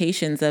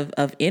representations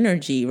of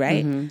energy,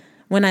 right?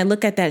 When I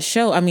look at that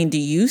show, I mean, do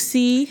you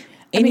see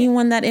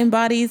anyone that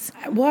embodies?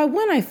 Well,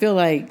 one, I feel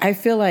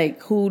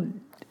like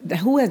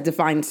who has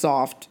defined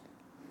soft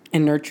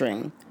and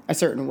nurturing a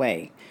certain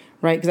way,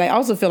 right? Because I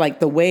also feel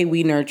like the way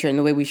we nurture and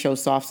the way we show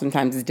soft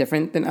sometimes is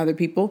different than other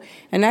people.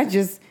 And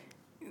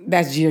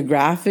that's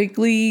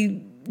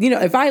geographically,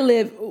 if I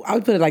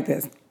would put it like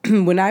this.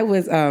 When I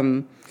was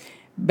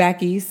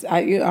back east,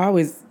 I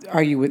always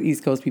argue with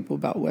East Coast people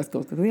about West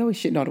Coast because they always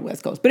shitting on the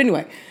West Coast. But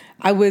anyway,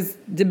 I was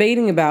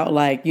debating about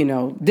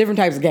different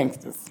types of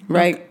gangsters,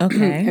 right?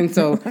 Okay. And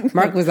so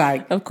Mark was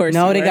like, of course,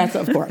 no, they got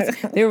some, of course.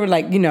 They were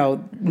like,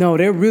 no,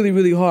 they're really,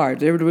 really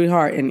hard. They're really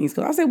hard in East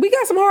Coast. I said, we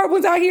got some hard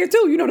ones out here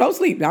too. Don't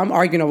sleep. Now I'm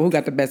arguing over who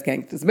got the best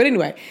gangsters. But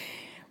anyway,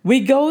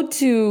 we go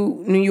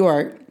to New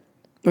York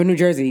or New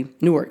Jersey,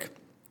 Newark,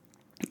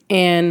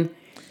 and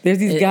there's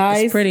these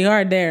guys. It's pretty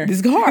hard there.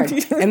 It's hard.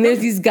 And there's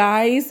these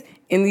guys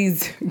in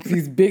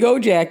these big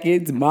old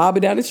jackets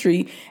mobbing down the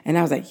street. And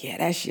I was like, yeah,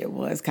 that shit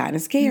was kind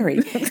of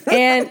scary.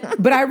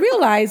 But I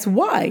realized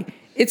why.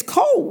 It's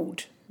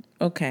cold.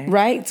 Okay.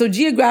 Right? So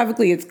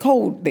geographically, it's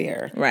cold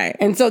there. Right.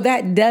 And so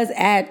that does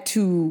add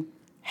to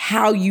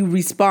how you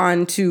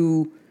respond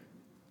to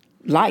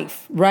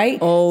life, right?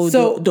 Oh,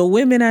 so the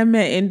women I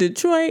met in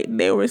Detroit,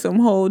 they were some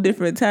whole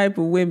different type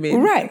of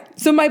women. Right.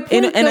 So my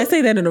point, and I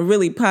say that in a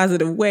really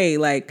positive way,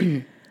 like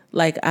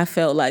I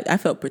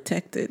felt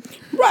protected.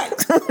 Right.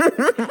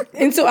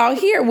 And so out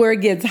here where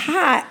it gets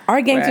hot,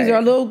 our gangsters are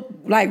a little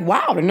like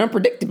wild and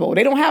unpredictable.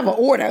 They don't have an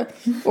order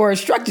or a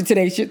structure to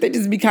their shit. They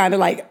just be kind of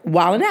like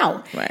wilding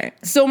out. Right.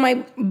 So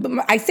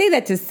I say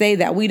that to say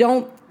that we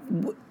don't,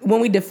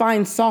 when we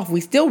define soft,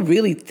 we still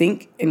really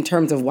think in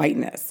terms of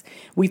whiteness.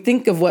 We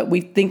think of what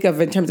we think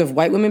of in terms of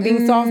white women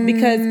being soft,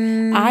 because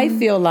I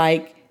feel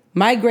like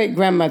my great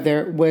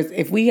grandmother was,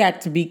 if we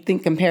had to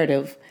think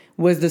comparative,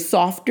 was the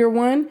softer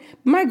one.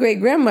 My great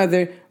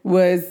grandmother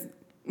was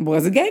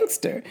a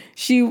gangster.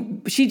 She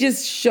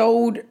just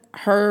showed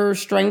her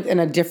strength in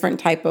a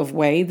different type of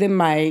way than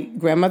my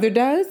grandmother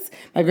does.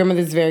 My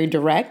grandmother's very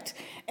direct.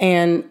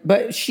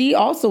 But she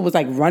also was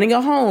like running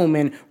a home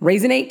and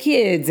raising 8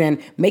 kids and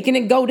making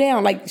it go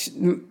down. Like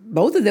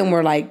both of them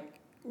were like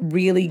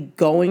really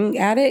going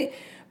at it.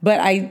 But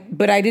I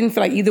didn't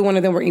feel like either one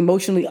of them were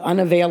emotionally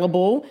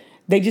unavailable.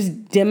 They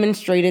just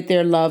demonstrated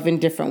their love in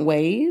different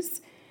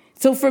ways.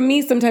 So for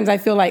me, sometimes I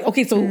feel like,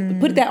 okay, so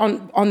put that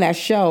on that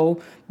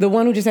show. The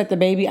one who just had the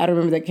baby, I don't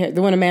remember that character.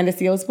 The one Amanda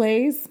Seales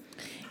plays.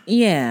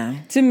 Yeah.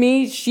 To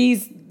me,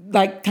 she's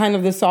like kind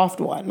of the soft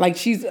one. Like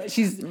she's.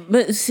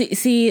 But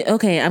see,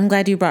 okay, I'm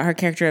glad you brought her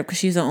character up because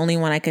she's the only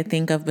one I could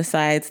think of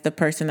besides the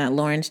person that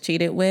Lawrence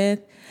cheated with.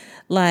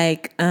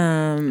 Like,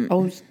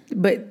 Oh,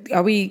 but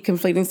are we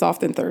conflating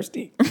soft and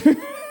thirsty?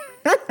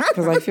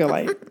 Because I feel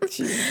like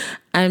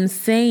I'm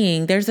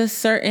saying there's a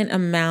certain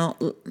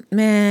amount,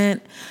 man.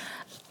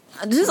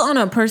 Just on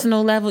a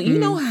personal level, you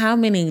know how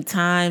many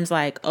times,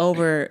 like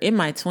over in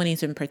my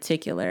 20s in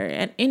particular,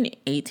 and in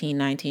 18,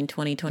 19,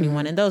 20,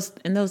 21, in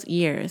those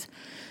years,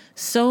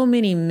 so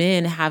many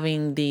men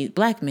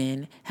Black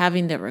men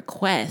having the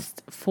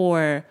request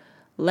for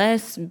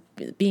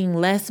being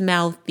less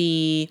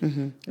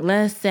mouthy,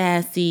 less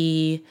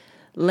sassy,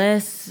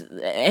 less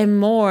and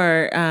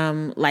more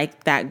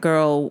like that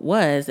girl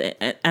was.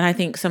 And I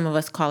think some of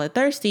us call it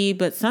thirsty,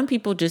 but some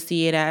people just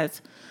see it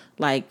as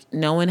like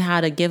knowing how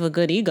to give a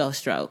good ego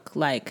stroke,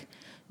 like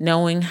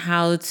knowing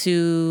how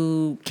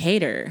to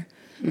cater,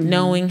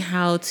 knowing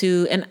how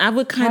to, and I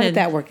would kind How of, did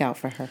that work out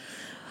for her?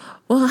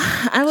 well,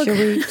 I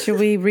would, Should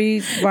we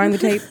rewind the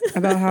tape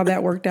about how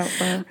that worked out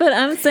for her? but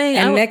I'm saying,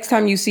 And next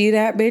time you see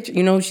that bitch,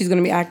 you know she's going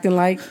to be acting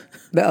like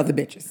the other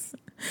bitches.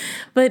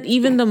 but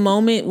even the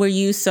moment where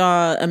you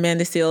saw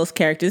Amanda Seales'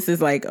 character, this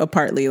is like a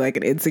partly like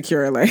an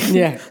Insecure, like,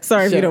 Yeah,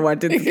 sorry if you sure. don't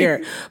watch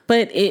Insecure,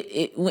 but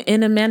it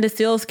in Amanda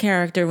Seales'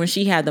 character, when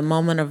she had the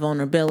moment of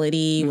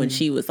vulnerability, when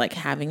she was like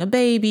having a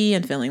baby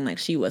and feeling like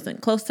she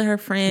wasn't close to her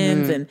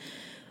friends, and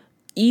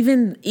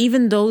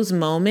even those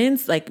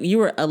moments, like you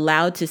were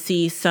allowed to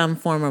see some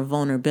form of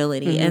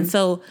vulnerability. And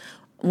so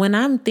when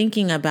I'm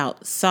thinking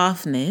about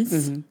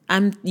softness,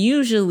 I'm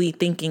usually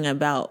thinking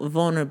about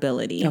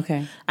vulnerability.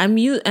 Okay. I'm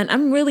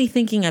really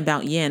thinking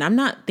about yin. I'm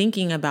not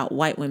thinking about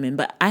white women,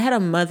 but I have a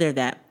mother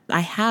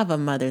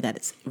that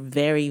is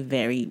very,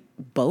 very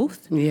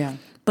both. Yeah.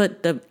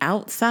 But the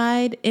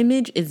outside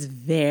image is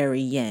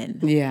very yin.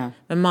 Yeah.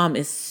 My mom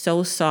is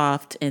so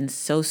soft and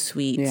so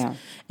sweet, Yeah.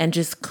 and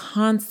just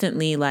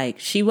constantly, like,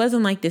 she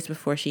wasn't like this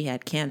before she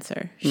had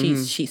cancer.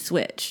 She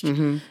switched.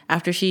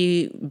 After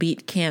she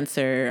beat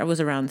cancer, I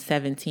was around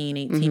 17,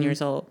 18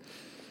 years old.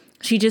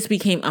 She just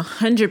became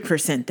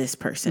 100% this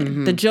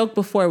person. The joke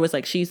before was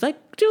like, she's like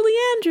Julie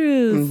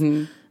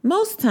Andrews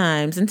most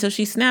times until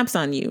she snaps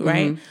on you,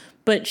 right?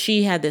 But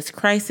she had this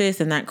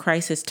crisis, and that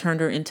crisis turned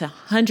her into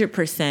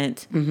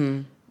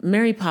 100%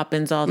 Mary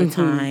Poppins all the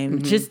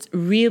time. Just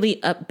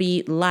really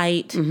upbeat,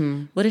 light.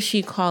 What does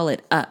she call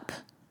it? Up.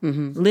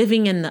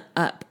 Living in the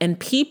up. And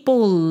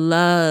people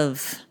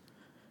love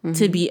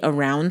to be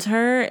around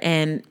her.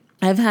 And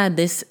I've had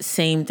this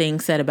same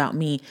thing said about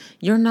me.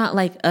 You're not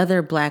like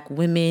other Black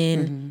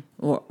women,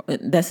 or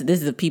this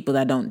is the people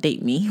that don't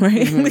date me,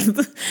 right?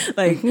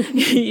 Like,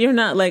 you're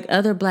not like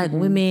other Black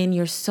women.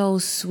 You're so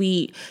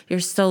sweet. You're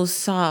so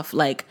soft.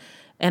 Like,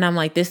 and I'm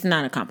like, this is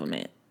not a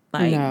compliment.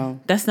 Like, No.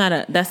 that's not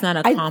a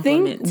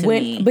compliment to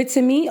me. But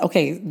to me,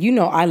 okay, you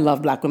know, I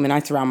love Black women. I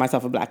surround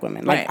myself with Black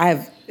women. Like, Right. I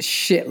have a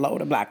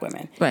shitload of Black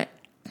women. Right.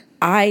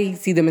 I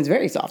see them as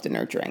very soft and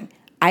nurturing.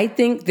 I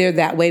think they're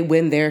that way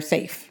when they're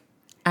safe.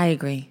 I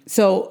agree.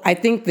 So I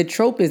think the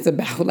trope is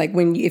about like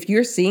if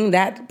you're seeing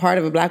that part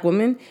of a Black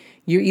woman,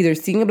 you're either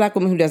seeing a Black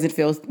woman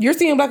you're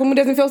seeing a Black woman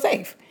who doesn't feel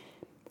safe,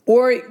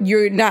 or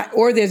you're not,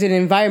 or there's an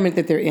environment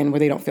that they're in where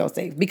they don't feel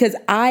safe. Because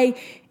I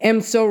am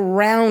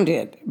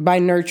surrounded by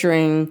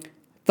nurturing,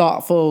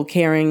 thoughtful,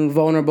 caring,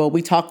 vulnerable.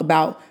 We talk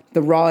about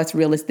the rawest,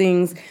 realest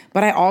things,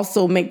 but I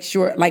also make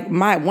sure, like,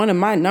 one of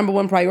my number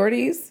one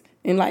priorities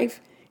in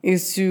life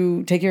is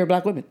to take care of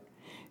Black women.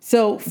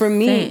 So for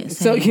me,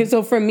 Same.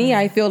 so for me,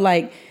 I feel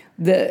like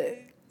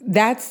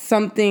that's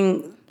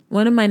something.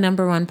 One of my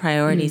number one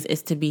priorities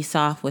is to be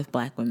soft with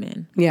Black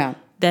women. Yeah.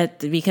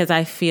 Because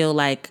I feel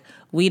like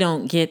we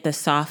don't get the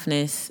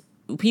softness.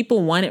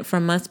 People want it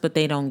from us, but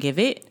they don't give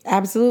it.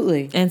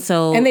 Absolutely. And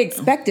they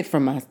expect it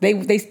from us.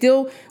 They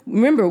still,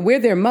 remember, we're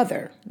their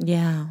mother.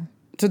 Yeah.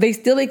 So they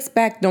still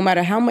expect, no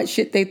matter how much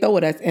shit they throw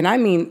at us, and I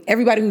mean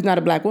everybody who's not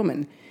a Black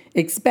woman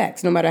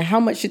expects, no matter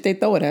how much shit they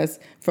throw at us,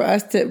 for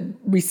us to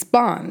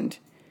respond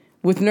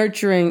with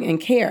nurturing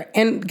and care.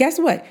 And guess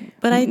what?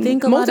 But I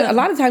think a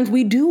lot of times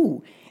we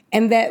do.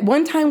 And that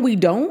one time we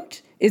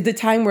don't is the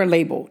time we're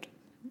labeled.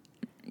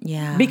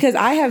 Yeah. Because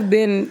I have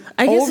been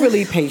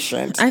overly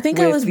patient. I think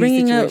with I was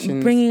these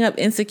situations. bringing up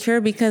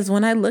Insecure because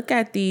when I look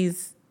at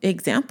these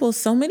examples,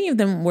 so many of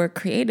them were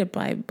created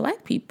by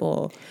Black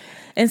people.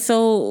 And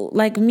so,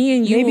 like, me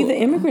and you, maybe the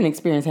immigrant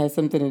experience has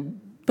something to.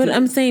 But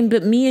I'm saying,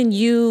 but me and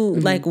you,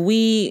 like,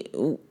 we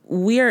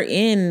are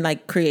in,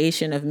 like,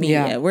 creation of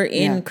media. Yeah. We're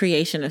in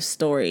creation of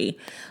story.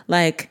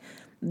 Like,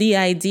 the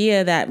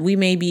idea that we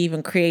may be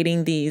even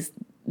creating these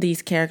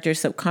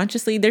characters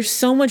subconsciously. There's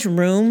so much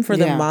room for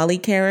the Molly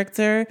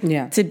character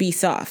to be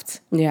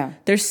soft. Yeah.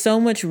 There's so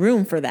much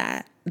room for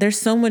that. There's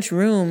so much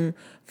room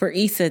for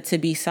Issa to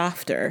be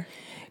softer.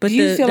 But do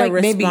you feel like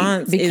maybe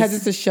because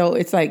it's a show,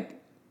 it's like,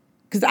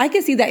 because I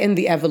can see that in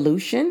the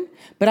evolution,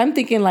 but I'm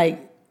thinking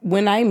like,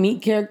 when I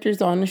meet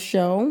characters on the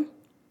show,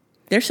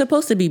 they're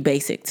supposed to be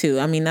basic too.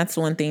 I mean, that's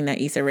one thing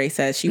that Issa Rae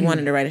says. She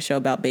wanted to write a show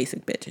about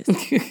basic bitches.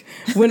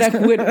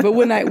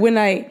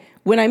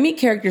 when I meet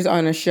characters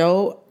on a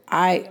show,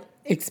 I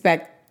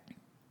expect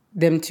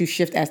them to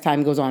shift as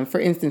time goes on. For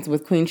instance,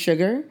 with Queen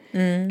Sugar,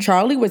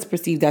 Charlie was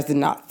perceived as the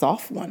not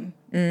soft one.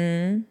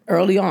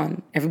 Early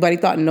on, everybody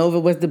thought Nova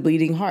was the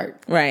bleeding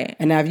heart. Right.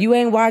 And now if you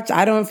ain't watched,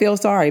 I don't feel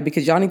sorry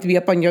because y'all need to be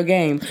up on your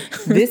game.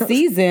 This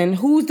season,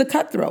 who's the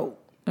cutthroat?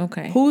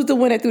 Okay. Who's the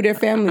one that threw their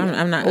family?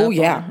 I'm not. Oh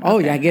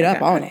yeah. Get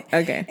up on it.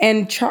 Okay.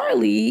 And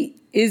Charlie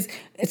is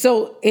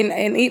so.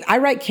 I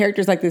write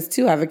characters like this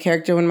too. I have a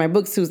character in my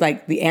books who's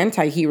like the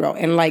anti-hero,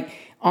 and like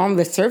on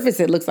the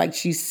surface, it looks like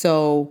she's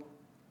so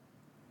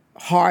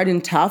hard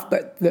and tough,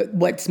 but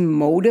what's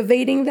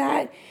motivating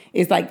that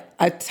is like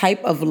a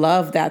type of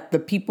love that the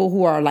people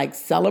who are like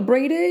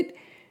celebrated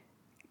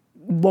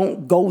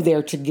won't go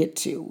there to get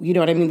to. You know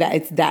what I mean? That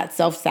it's that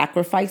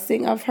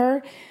self-sacrificing of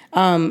her.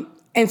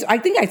 And so I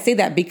think I say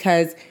that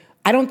because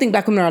I don't think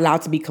Black women are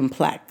allowed to be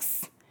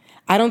complex.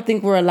 I don't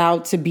think we're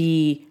allowed to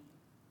be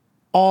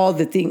all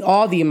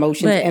the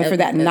emotions, and for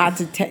that not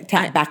to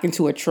tap back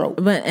into a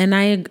trope. But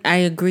I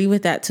agree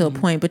with that to a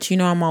point. But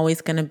I'm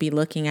always going to be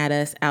looking at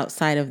us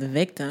outside of the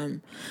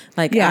victim.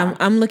 Like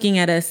I'm looking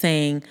at us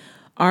saying,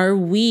 are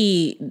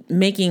we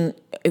making,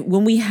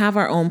 when we have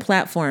our own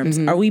platforms,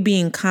 are we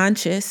being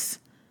conscious?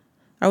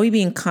 Are we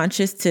being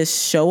conscious to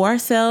show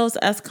ourselves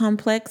as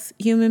complex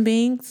human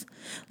beings?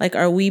 Like,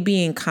 are we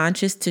being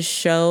conscious to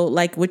show,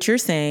 like what you're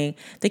saying,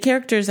 the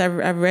characters,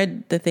 I've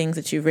read the things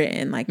that you've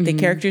written, like the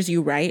characters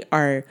you write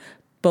are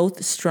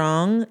both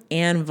strong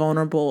and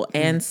vulnerable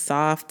and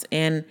soft,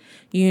 and,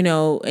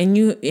 and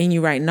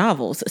you write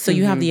novels. So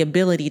you have the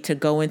ability to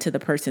go into the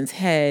person's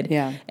head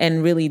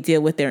and really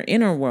deal with their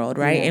inner world.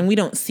 Right. Yeah. And we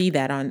don't see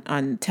that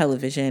on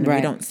television. Right.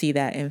 We don't see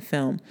that in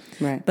film.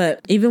 Right.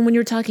 But even when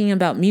you're talking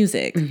about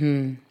music,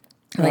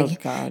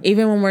 like,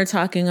 even when we're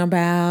talking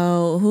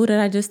about, who did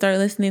I just start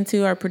listening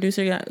to? Our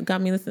producer got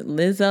me listening,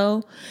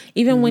 Lizzo.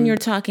 Even when you're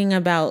talking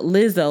about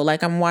Lizzo,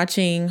 like I'm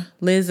watching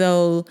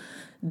Lizzo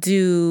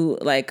do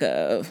like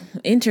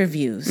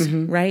interviews,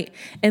 right?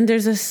 And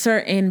there's a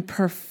certain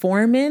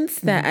performance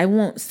that I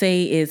won't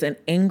say is an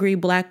angry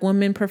Black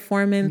woman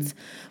performance,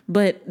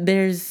 but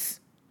there's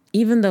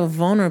even the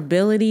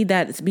vulnerability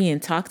that's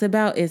being talked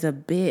about is a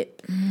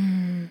bit...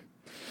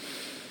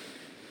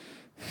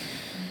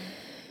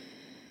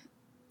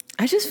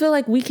 I just feel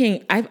like we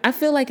can, I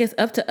feel like it's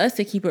up to us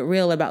to keep it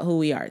real about who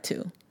we are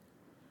too.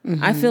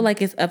 I feel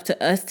like it's up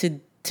to us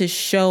to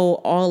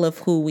show all of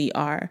who we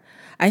are.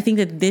 I think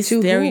that this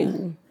for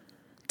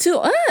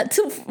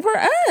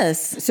us.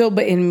 So,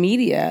 but in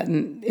media,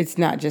 it's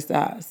not just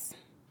us.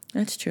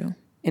 That's true.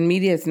 In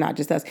media, it's not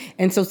just us.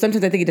 And so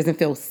sometimes I think it doesn't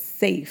feel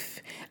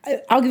safe.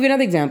 I'll give you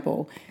another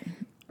example,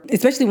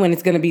 especially when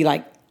it's going to be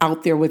like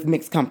out there with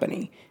mixed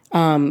company.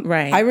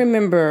 Right. I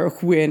remember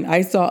when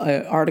I saw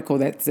an article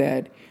that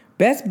said,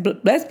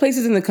 Best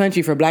places in the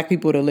country for Black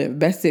people to live,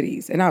 best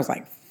cities. And I was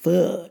like,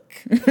 fuck.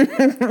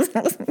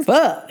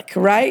 Fuck,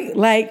 right?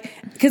 Like,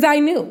 because I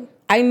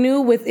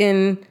knew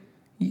within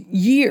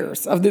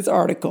years of this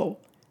article,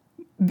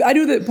 I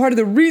knew that part of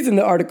the reason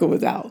the article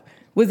was out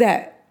was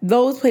that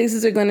those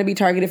places are going to be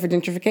targeted for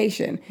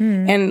gentrification.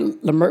 And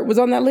Lamert was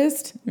on that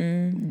list.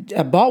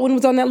 Baldwin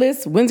was on that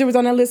list. Windsor was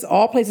on that list.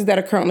 All places that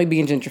are currently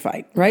being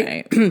gentrified,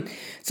 right?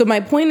 So my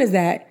point is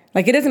that,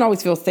 like, it doesn't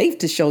always feel safe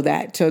to show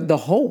that to the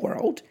whole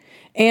world.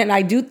 And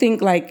I do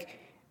think, like,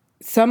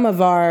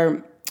 sometimes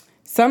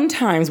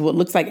what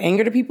looks like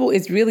anger to people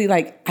is really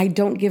like, I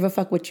don't give a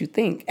fuck what you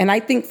think. And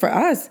I think for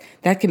us,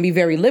 that can be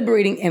very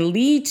liberating and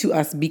lead to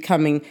us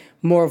becoming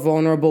more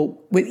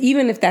vulnerable,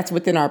 even if that's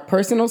within our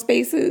personal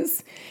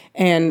spaces,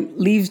 and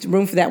leaves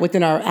room for that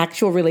within our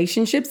actual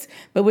relationships.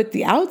 But with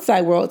the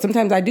outside world,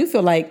 sometimes I do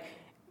feel like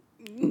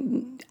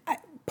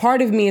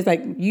part of me is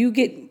like,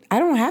 I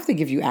don't have to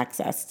give you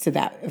access to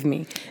that of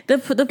me. The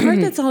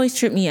part that's always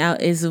tripped me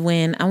out is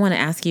when, I want to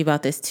ask you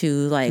about this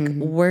too, like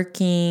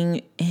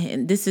working,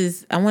 and this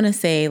is, I want to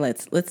say,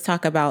 let's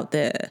talk about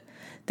the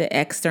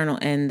external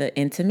and the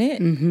intimate,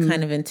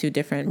 kind of in two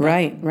different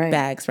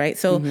bags, right?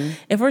 So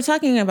if we're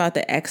talking about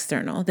the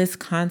external, this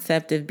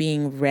concept of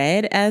being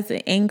read as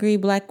an angry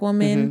Black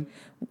woman,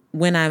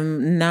 when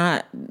I'm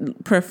not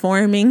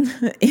performing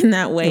in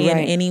that way, in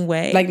any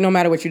way. Like, no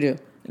matter what you do.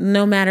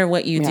 No matter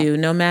what you do,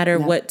 no matter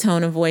what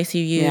tone of voice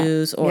you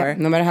use, or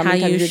no matter how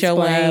you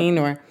show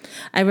up.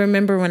 I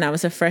remember when I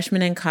was a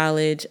freshman in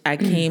college, I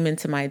came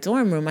into my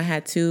dorm room. I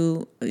had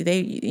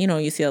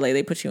UCLA,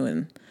 they put you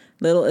in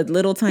a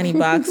little tiny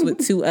box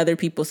with two other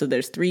people. So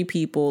there's 3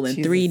 people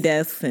and 3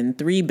 desks and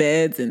 3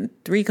 beds and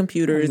 3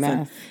 computers.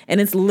 And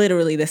it's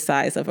literally the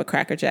size of a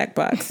Cracker Jack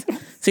box.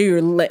 So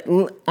you're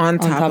on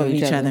top of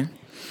each other.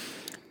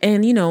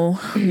 And,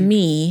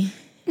 me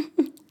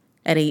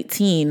at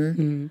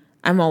 18...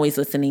 I'm always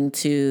listening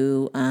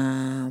to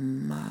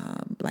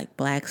like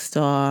Black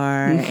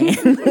Star. And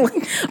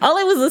all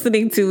I was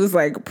listening to was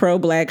like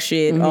pro-Black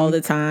shit all the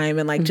time,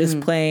 and like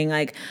just playing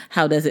like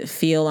How Does It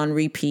Feel on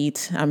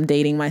repeat. I'm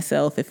dating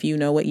myself if you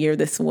know what year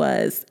this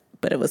was,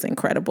 but it was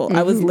incredible.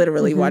 I was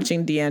literally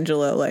watching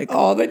D'Angelo like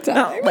all the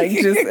time, like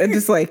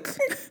just like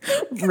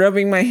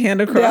rubbing my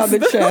hand across down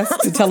the chest,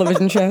 the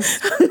television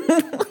chest.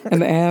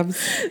 And the abs.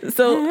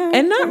 So,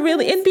 and not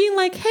really, and being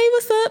like, hey,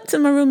 what's up to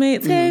my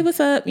roommates? Hey, what's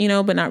up?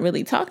 But not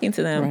really talking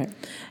to them.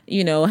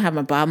 Right. Have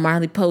my Bob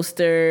Marley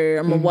poster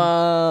on my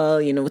wall,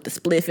 with the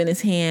spliff in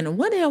his hand. And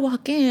one day I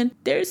walk in,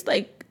 there's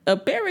like a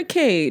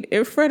barricade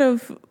in front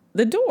of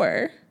the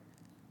door.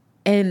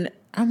 And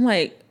I'm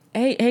like,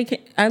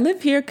 hey, I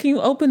live here. Can you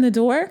open the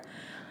door?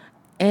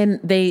 And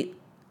they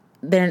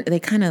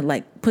kind of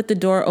like put the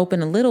door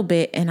open a little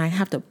bit, and I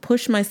have to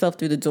push myself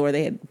through the door.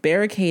 They had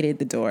barricaded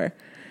the door.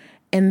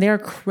 And they're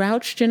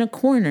crouched in a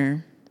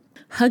corner,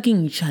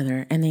 hugging each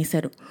other. And they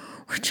said,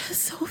 we're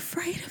just so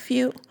afraid of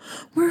you.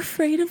 We're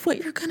afraid of what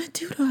you're going to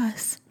do to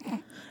us.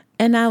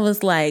 And I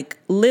was like,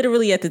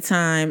 literally at the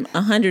time,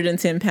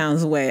 110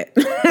 pounds wet.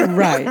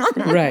 Right.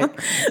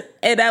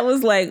 And I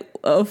was like,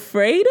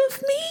 afraid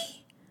of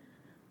me?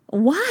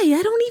 Why?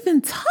 I don't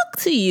even talk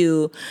to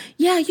you.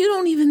 Yeah, you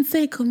don't even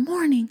say good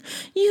morning.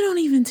 You don't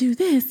even do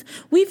this.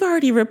 We've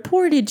already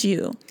reported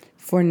you.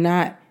 For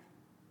not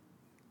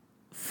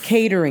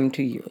catering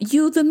to you.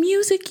 The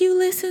music you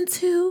listen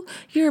to,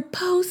 your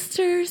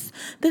posters,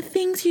 the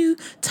things you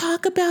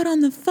talk about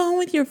on the phone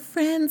with your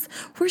friends.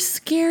 We're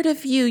scared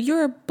of you.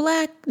 You're a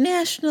black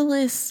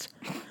nationalist.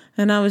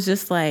 And I was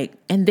just like,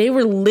 and they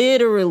were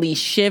literally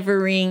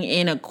shivering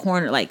in a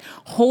corner, like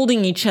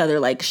holding each other,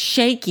 like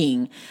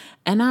shaking.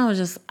 And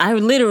I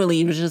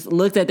literally just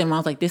looked at them. I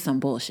was like, this is some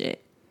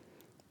bullshit.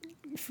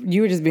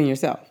 You were just being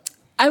yourself.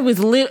 I was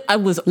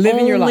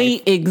living your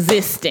life.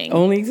 Existing.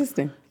 Only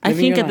existing. I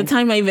think at the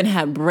time I even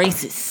had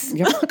braces.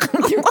 Yep.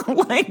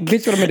 Like,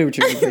 bitch, what am I gonna do with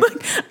you?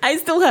 Like, I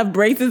still have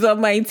braces on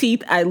my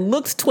teeth. I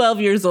looked 12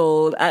 years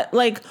old.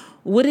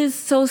 What is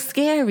so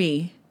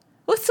scary?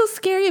 What's so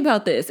scary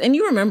about this? And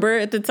you remember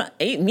at the time,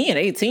 me at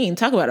 18,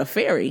 talk about a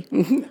fairy.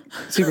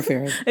 Super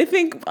fairy. I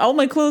think all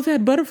my clothes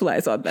had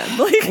butterflies on them.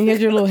 Like, and you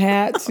had your little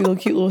hats, your little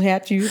cute little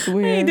hats you used to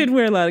wear. I did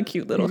wear a lot of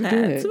cute little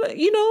hats. But,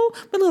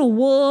 my little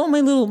wool,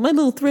 my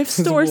little thrift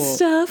store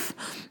stuff.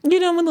 My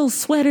little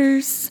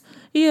sweaters.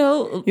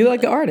 You look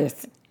like the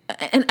artist.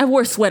 And I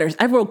wore sweaters.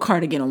 I wore a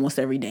cardigan almost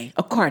every day.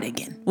 A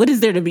cardigan. What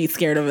is there to be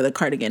scared of with a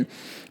cardigan?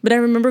 But I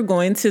remember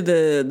going to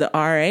the RA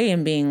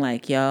and being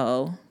like,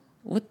 yo,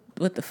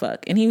 what the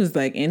fuck? And he was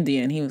like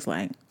Indian. He was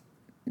like,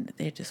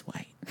 they're just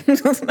white.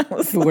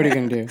 What are you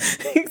going to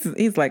do?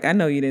 He's like, I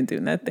know you didn't do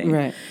nothing.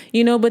 Right.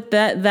 But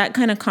that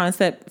kind of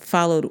concept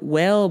followed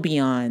well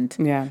beyond.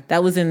 Yeah.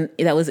 That was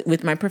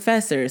with my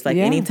professors. Like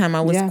anytime I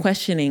was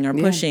questioning or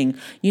pushing,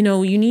 you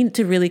need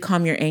to really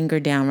calm your anger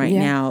down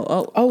now.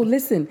 Oh,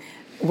 listen,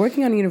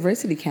 working on a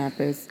university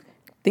campus,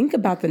 think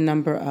about the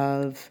number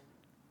of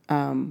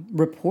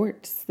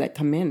reports that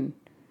come in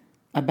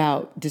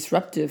about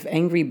disruptive,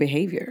 angry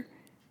behavior.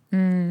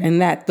 And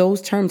that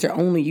those terms are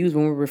only used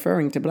when we're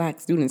referring to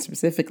black students,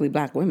 specifically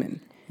black women.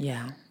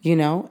 Yeah.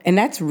 And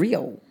that's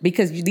real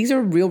because these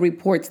are real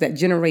reports that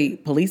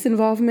generate police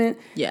involvement,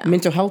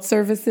 mental health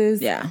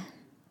services. Yeah.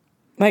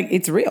 Like,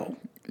 it's real.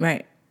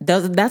 Right.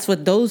 That's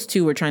what those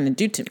two were trying to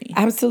do to me.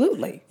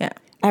 Absolutely. Yeah.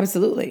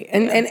 Absolutely.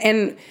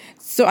 And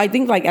so I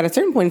think, like, at a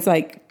certain point, it's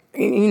like,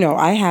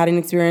 I had an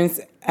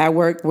experience at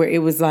work where it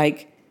was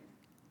like,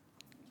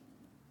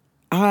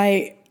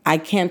 I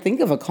can't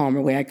think of a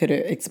calmer way I could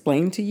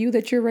explain to you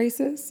that you're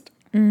racist.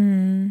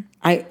 Mm.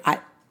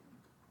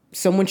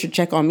 Someone should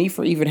check on me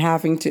for even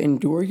having to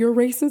endure your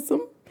racism.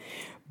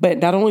 But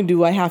not only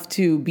do I have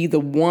to be the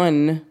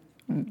one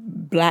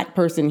black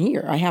person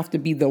here, I have to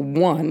be the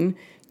one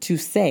to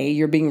say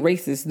you're being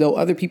racist, though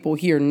other people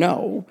here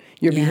know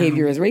your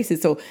behavior is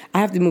racist. So I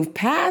have to move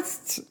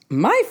past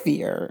my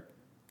fear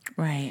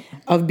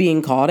of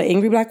being called an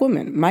angry black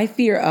woman, my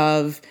fear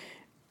of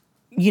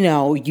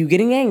you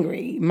getting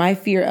angry, my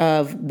fear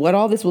of what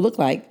all this will look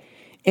like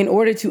in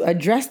order to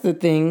address the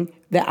thing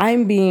that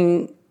I'm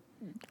being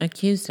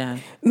accused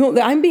of. No,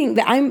 that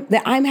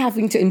I'm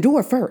having to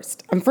endure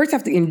first. I first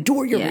have to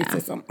endure your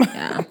racism.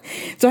 Yeah.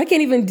 So I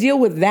can't even deal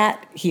with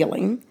that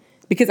healing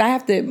because I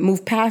have to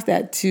move past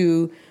that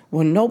to,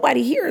 well,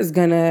 nobody here is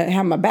going to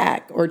have my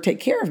back or take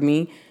care of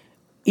me,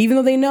 even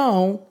though they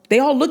know. They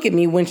all look at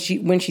me when she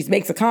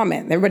makes a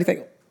comment. Everybody's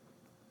like,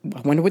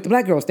 I wonder what the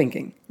black girl's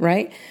thinking,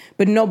 right?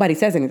 But nobody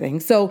says anything.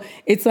 So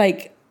it's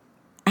like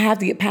I have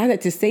to get past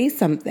that to say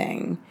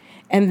something.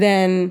 And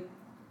then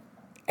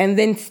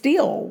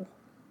still,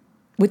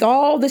 with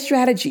all the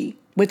strategy,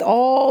 with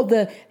all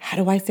the, how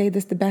do I say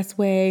this the best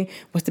way?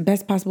 What's the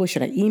best possible way?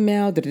 Should I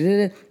email?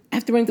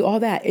 After running through all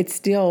that, it's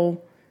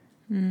still,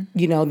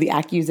 the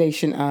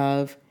accusation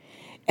of,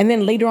 and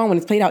then later on when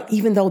it's played out,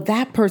 even though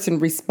that person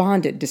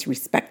responded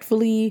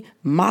disrespectfully,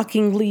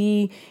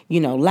 mockingly,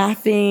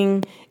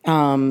 laughing,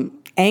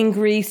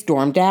 angry,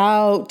 stormed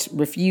out,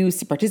 refused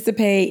to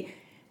participate,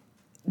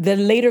 the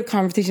later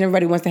conversation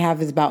everybody wants to have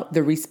is about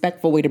the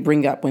respectful way to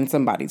bring up when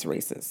somebody's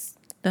racist.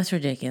 That's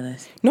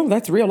ridiculous. No,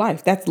 that's real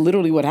life. That's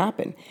literally what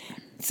happened.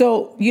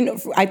 So,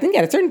 I think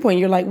at a certain point,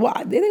 you're like, well,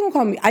 they don't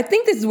call me. I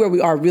think this is where we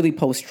are really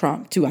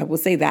post-Trump, too. I will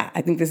say that.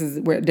 I think this is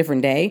a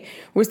different day,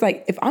 where it's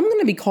like, if I'm going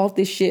to be called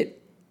this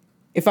shit,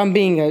 if I'm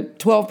being a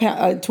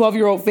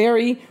 12-year-old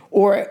fairy,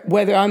 or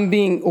whether I'm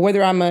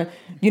a,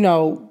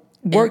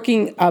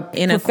 working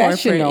in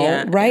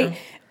professional, right? Yeah.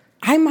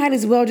 I might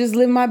as well just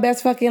live my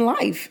best fucking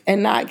life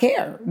and not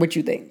care what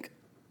you think.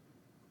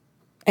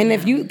 And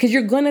because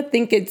you're going to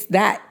think it's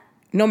that,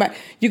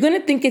 you're going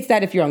to think it's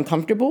that if you're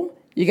uncomfortable.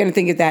 You're going to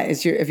think of that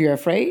if you're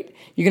afraid.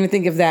 You're going to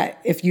think of that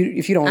if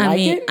you don't like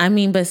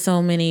it. But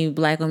so many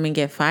black women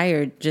get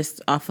fired just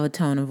off a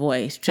tone of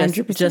voice,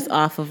 just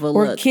off of a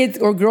look. Or kids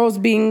or girls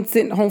being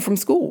sent home from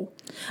school.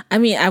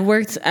 I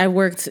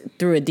worked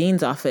through a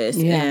dean's office,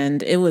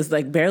 and it was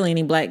like barely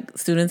any black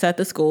students at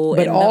the school.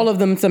 But all of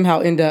them somehow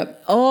end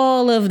up.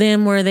 All of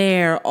them were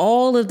there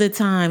all of the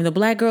time. The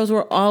black girls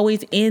were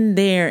always in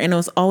there, and it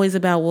was always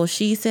about, well,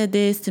 she said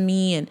this to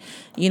me, and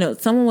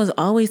someone was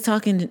always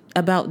talking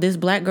about this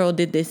black girl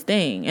did this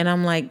thing, and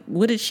I'm like,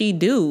 what did she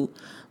do?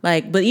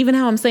 Like, but even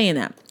how I'm saying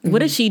that, what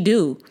did she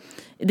do?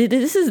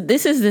 this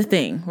is the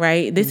thing,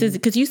 right? This is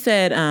because you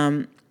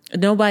said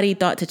nobody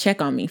thought to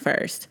check on me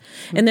first.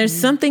 And there's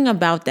something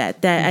about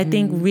that I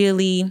think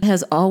really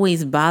has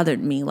always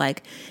bothered me.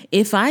 Like,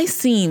 if I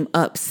seem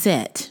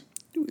upset,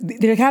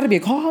 there got to be a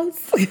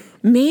cause.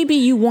 maybe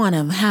you want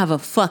to have a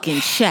fucking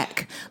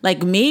check.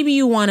 Like, maybe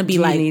you want to be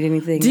like, need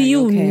anything? Do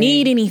you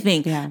need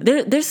anything? Yeah.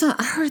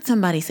 I heard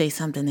somebody say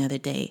something the other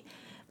day.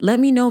 Let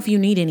me know if you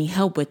need any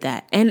help with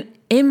that. And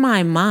in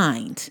my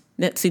mind,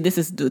 this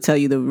is to tell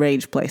you the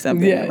rage place I've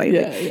been in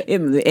lately.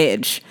 In the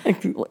edge.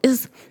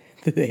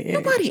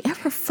 Nobody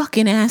ever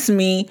fucking asked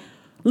me,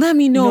 let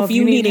me know if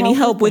you need any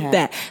help with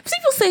that.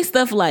 People say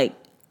stuff like,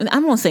 I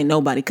won't say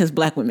nobody because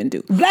black women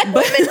do. Black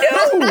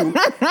women do.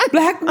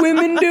 Black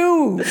women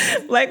do.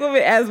 Black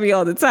women ask me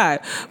all the time.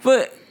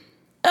 But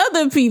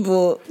other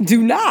people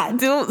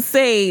don't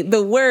say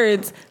the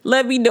words,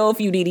 let me know if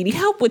you need any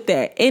help with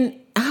that. And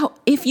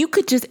if you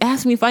could just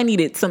ask me if I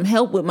needed some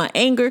help with my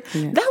anger,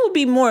 that would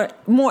be more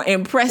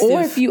impressive.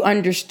 Or if you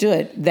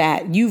understood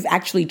that you've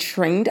actually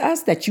trained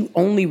us that you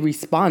only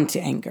respond to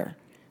anger.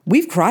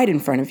 We've cried in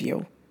front of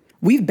you.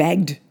 We've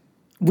begged.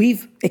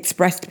 We've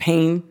expressed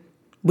pain.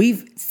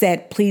 We've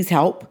said, please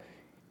help.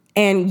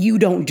 And you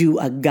don't do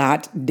a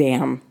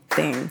goddamn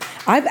thing.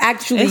 I've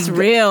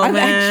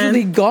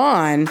actually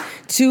gone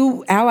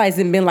to allies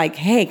and been like,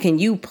 hey, can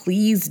you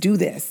please do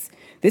this?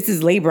 This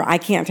is labor I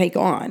can't take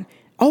on.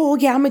 Oh,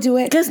 yeah, I'm going to do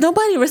it. Because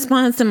nobody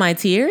responds to my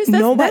tears.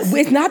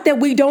 It's not that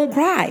we don't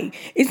cry.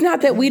 It's not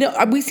that we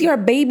don't. We see our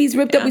babies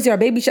ripped up. We see our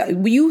baby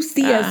shot. You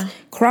see us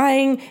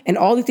crying and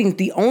all these things.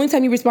 The only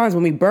time you respond is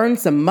when we burn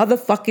some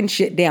motherfucking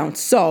shit down.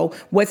 So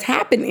what's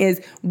happened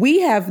is we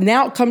have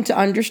now come to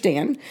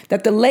understand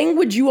that the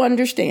language you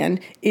understand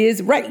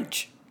is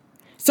rage.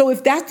 So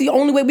if that's the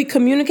only way we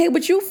communicate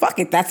with you, fuck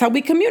it. That's how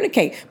we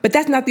communicate. But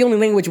that's not the only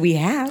language we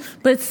have.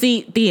 But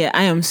see, Thea,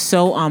 I am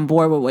so on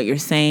board with what you're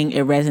saying.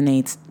 It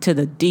resonates to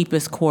the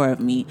deepest core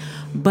of me.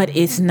 But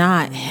it's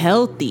not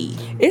healthy.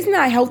 It's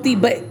not healthy,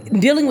 but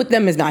dealing with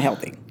them is not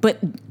healthy. But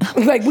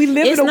like, we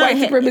live in a white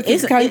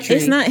supremacist country.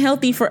 It's not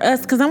healthy for us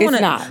because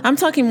I'm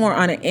talking more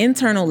on an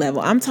internal level.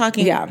 I'm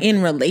talking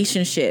in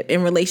relationship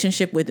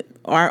with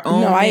our own.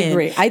 No, I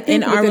agree. I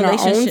think within our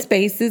own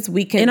spaces,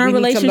 we need to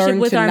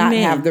learn to not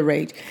have the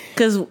rage.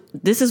 Because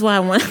this is why I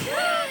want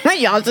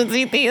y'all should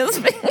see Thea's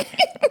face.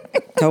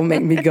 Don't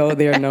make me go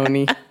there,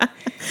 Noni.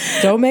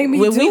 Don't make me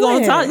do it. We're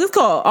going to talk. It's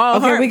called All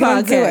Heart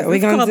Podcast. We're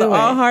going to do it.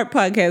 All Heart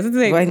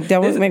Podcast.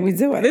 Don't make me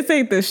do it. This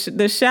ain't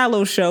the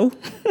shallow show.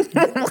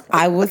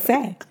 I would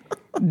say.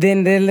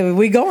 Then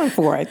we going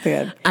for it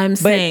then.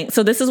 Saying,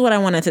 so this is what I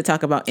wanted to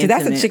talk about. So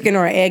that's a chicken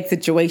or an egg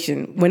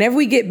situation. Whenever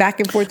we get back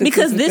and forth with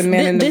the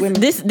men and the women.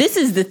 This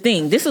is the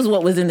thing. This is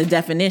what was in the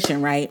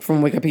definition, right?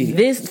 From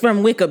Wikipedia.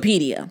 From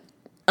Wikipedia.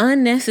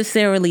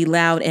 Unnecessarily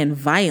loud and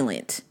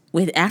violent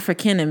with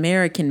African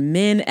American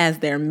men as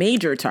their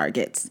major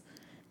targets,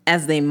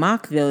 as they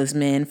mock those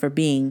men for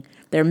being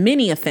their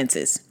many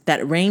offenses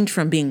that range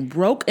from being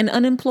broke and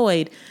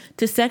unemployed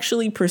to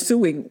sexually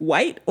pursuing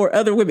white or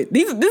other women.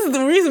 This is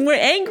the reason we're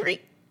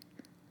angry.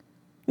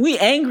 We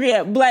angry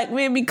at black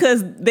men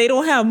because they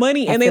don't have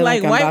money and they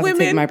like white women. I'm about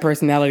to take my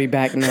personality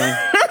back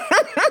now.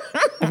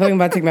 I feel like I'm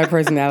about to take my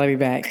personality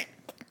back.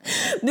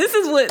 This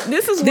is what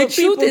the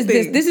truth is.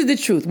 This is the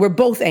truth. We're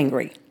both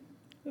angry.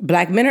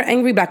 Black men are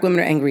angry. Black women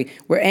are angry.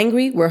 We're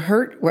angry. We're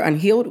hurt. We're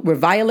unhealed. We're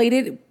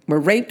violated. We're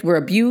raped. We're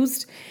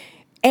abused.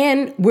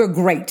 And we're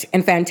great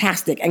and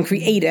fantastic and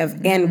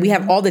creative. And we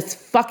have all this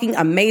fucking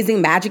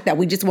amazing magic that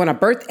we just want to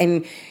birth.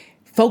 And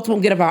folks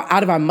won't get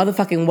out of our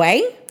motherfucking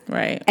way.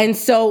 Right. And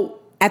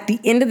so at the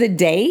end of the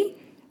day,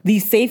 the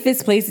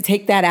safest place to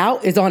take that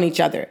out is on each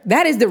other.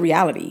 That is the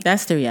reality.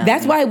 That's the reality.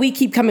 That's why we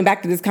keep coming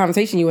back to this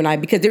conversation, you and I,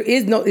 because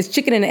it's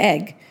chicken and an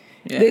egg.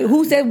 Yeah.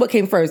 Who said what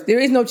came first? There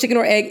is no chicken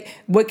or egg.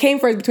 What came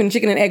first between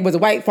chicken and egg was a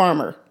white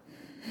farmer.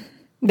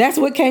 That's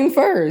what came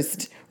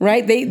first,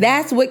 right?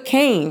 That's what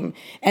came.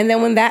 And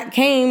then when that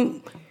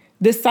came,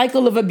 the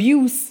cycle of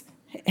abuse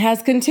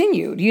has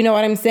continued. You know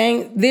what I'm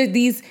saying?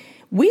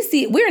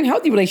 We're in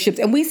healthy relationships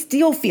and we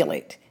still feel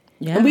it.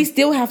 Yeah. And we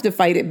still have to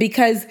fight it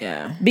because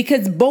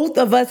both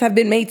of us have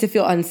been made to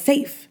feel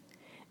unsafe.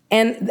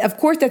 And of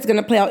course, that's going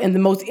to play out in the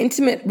most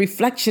intimate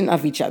reflection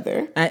of each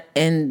other.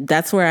 And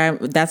that's where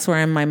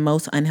I'm my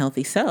most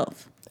unhealthy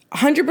self.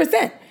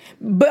 100%.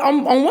 But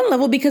on one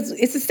level, because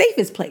it's the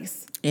safest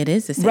place. It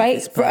is the safest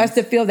place. Right? For us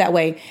to feel that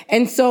way.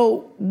 And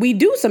so we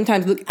do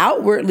sometimes look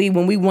outwardly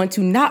when we want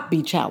to not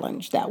be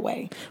challenged that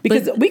way.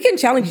 Because we can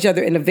challenge each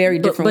other in a very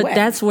different way. But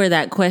that's where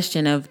that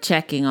question of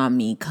checking on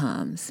me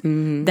comes.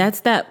 Mm-hmm. That's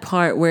that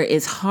part where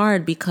it's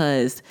hard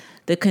because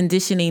the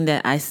conditioning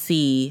that I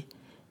see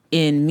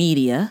in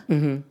media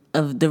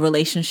of the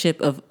relationship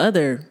of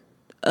other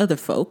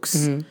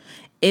folks,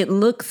 it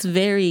looks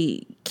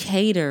very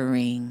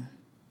catering.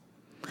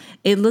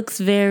 It looks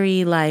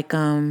very like,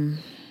 I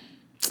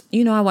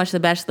watch The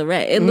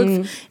Bachelorette.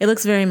 It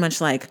looks very much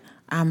like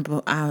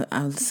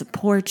I'll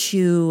support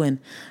you and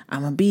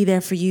I'm gonna be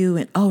there for you.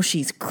 And oh,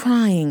 she's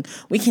crying.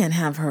 We can't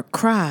have her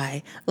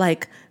cry.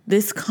 Like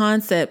this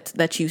concept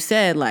that you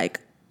said,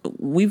 like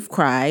we've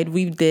cried,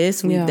 we've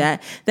this, we've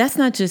that. That's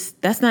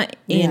not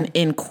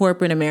in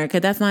corporate America.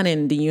 That's not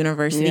in the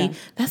university. Yeah.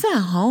 That's at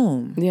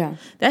home. Yeah.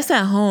 That's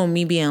at home,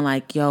 me being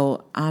like,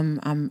 yo,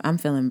 I'm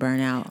feeling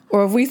burnout.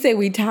 Or if we say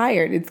we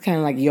tired, it's kind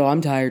of like, yo,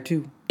 I'm tired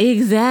too.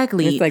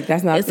 Exactly. It's like,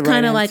 that's not It's the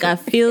kind right of like,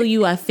 answer. I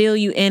feel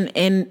you,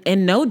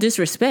 and no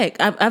disrespect.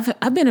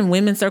 I've been in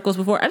women's circles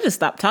before. I just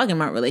stopped talking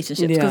about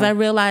relationships because Yeah. I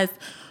realized,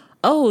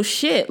 oh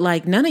shit,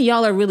 like none of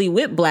y'all are really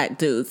with black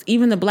dudes.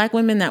 Even the black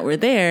women that were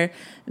there,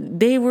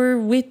 they were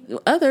with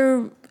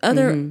other,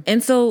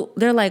 and so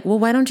they're like, well,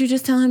 why don't you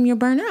just tell him you're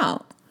burnt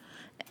out?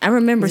 I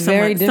remember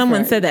very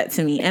someone different. said that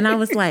to me, and I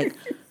was like,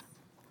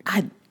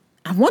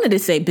 I wanted to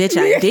say, bitch,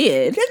 I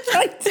did.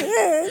 I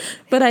did.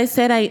 But I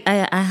said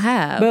I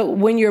have. But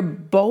when you're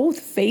both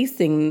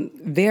facing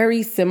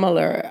very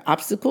similar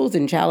obstacles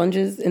and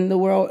challenges in the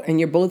world, and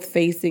you're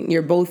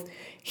both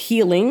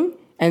healing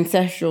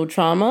ancestral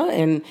trauma,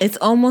 and It's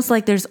almost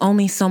like there's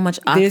only so much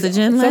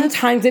oxygen left.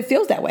 sometimes it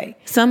feels that way.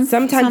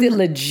 Sometimes It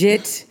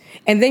legit.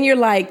 And then you're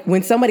like,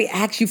 when somebody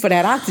asks you for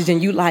that oxygen,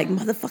 you like,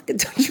 motherfucker,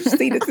 don't you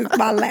see this is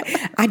my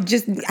life? I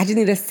just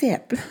need a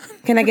sip.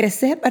 Can I get a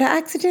sip of the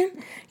oxygen?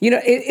 You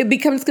know, it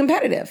becomes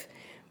competitive.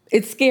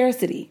 It's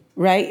scarcity,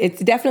 right?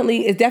 It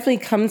definitely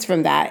comes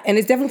from that. And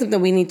it's definitely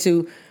something we need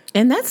to.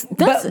 And that's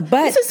but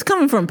this is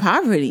coming from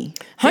poverty.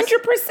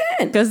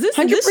 100%. 'Cause this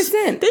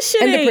 100%. this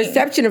shit and the ain't-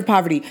 perception of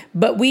poverty.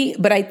 But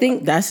I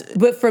think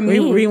but for me,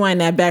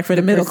 rewind that back for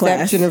the middle class.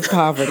 perception of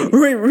poverty.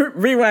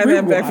 Rewind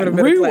that back for the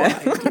middle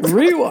class.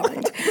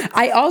 Rewind.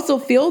 I also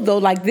feel though,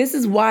 like this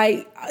is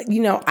why,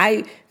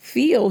 I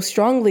feel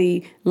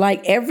strongly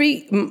like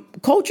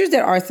cultures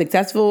that are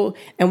successful,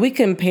 and we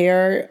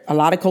compare a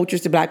lot of cultures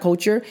to black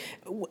culture.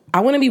 I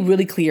want to be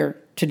really clear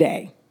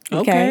today.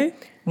 Okay.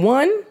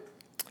 One,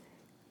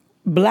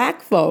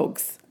 black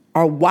folks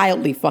are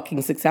wildly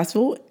fucking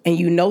successful,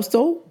 and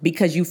so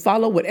because you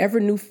follow whatever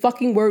new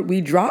fucking word we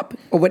drop,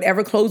 or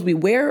whatever clothes we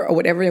wear, or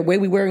whatever way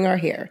we're wearing our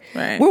hair.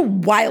 Right. We're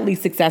wildly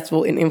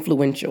successful and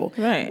influential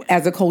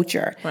as a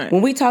culture. Right.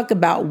 When we talk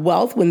about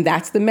wealth, when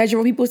that's the measure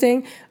of people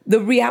saying, the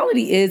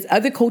reality is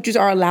other cultures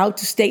are allowed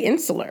to stay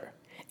insular.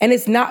 And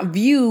it's not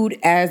viewed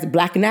as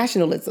black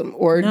nationalism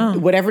or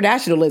whatever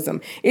nationalism.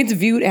 It's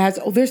viewed as,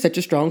 there's such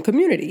a strong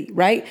community,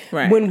 right?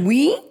 When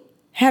we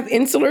have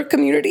insular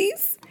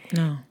communities,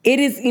 it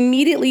is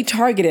immediately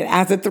targeted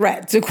as a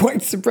threat to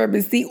white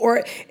supremacy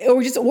or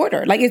just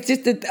order. Like, it's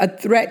just a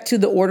threat to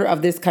the order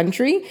of this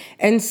country.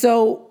 And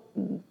so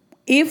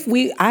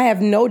I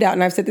have no doubt,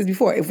 and I've said this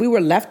before, if we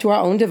were left to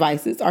our own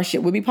devices, our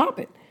shit would be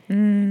popping.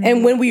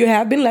 And when we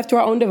have been left to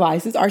our own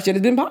devices, our shit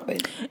has been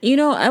popping.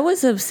 I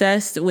was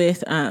obsessed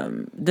with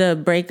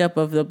the breakup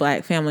of the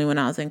black family when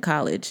I was in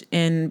college.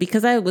 And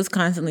because I was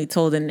constantly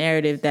told the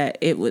narrative that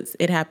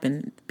it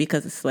happened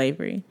because of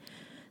slavery.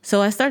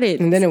 So I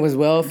started... And then it was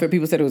welfare.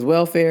 People said it was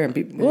welfare. And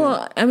people...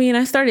 Well,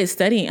 I started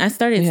studying. I was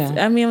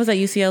at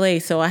UCLA,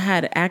 so I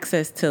had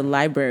access to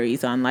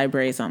libraries on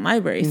libraries on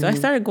libraries. So I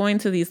started going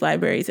to these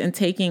libraries and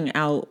taking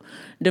out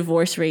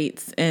divorce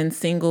rates and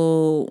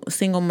single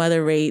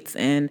mother rates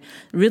and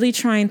really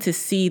trying to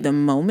see the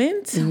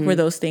moment where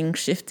those things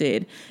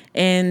shifted.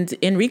 And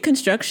in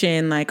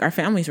Reconstruction, like, our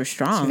families were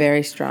strong. It's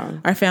very strong.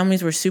 Our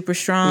families were super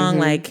strong.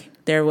 Like,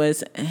 there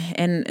was,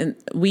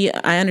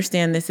 I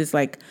understand this is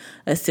like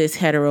a cis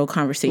hetero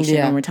conversation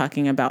when we're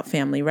talking about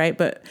family, right?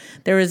 But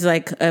there was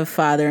like a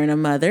father and a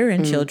mother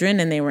and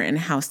children, and they were in a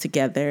house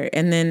together.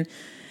 And then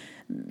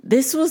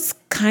this was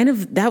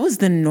that was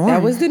the norm.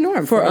 That was the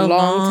norm for a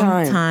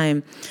long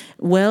time.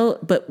 Well,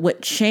 but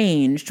what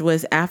changed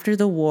was after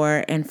the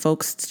war and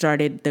folks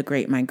started the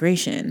Great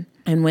Migration.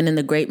 And when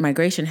the Great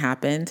Migration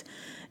happened,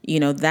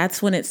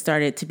 that's when it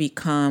started to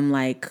become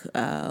like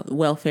a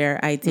welfare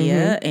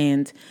idea.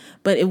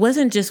 But it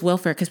wasn't just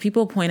welfare, because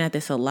people point at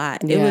this a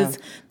lot. It was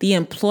the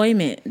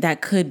employment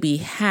that could be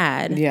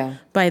had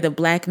by the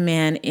black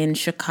man in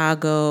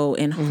Chicago,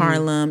 in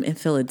Harlem, in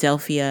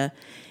Philadelphia.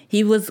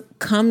 They were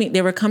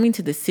coming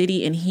to the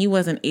city, and he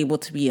wasn't able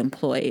to be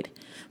employed.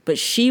 But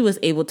she was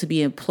able to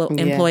be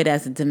employed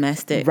as a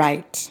domestic.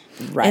 Right.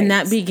 And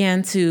that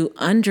began to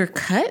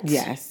undercut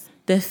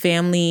the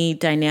family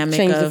dynamic.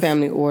 Change the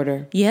family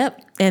order.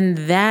 Yep. And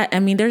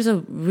there's a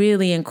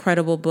really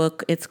incredible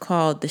book. It's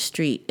called The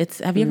Street.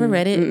 Have you ever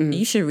read it?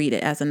 You should read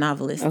it as a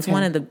novelist.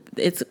 Okay.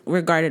 It's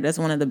regarded as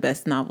one of the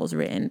best novels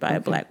written by a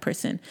black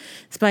person.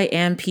 It's by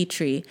Ann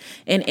Petrie.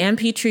 And Ann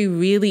Petrie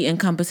really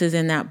encompasses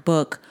in that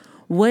book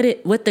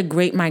what the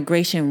Great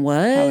Migration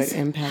was,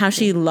 how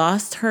she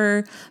lost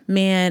her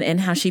man,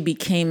 and how she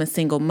became a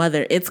single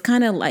mother. It's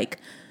kind of like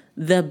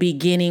the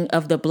beginning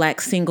of the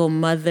black single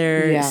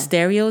mother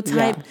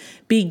stereotype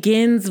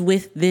begins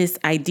with this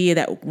idea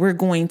that we're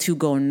going to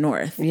go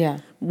north. Yeah.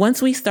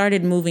 Once we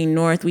started moving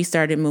north, we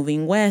started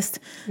moving west.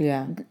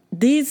 Yeah.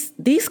 These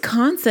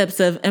concepts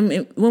of,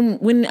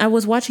 when I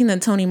was watching the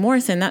Toni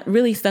Morrison, that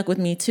really stuck with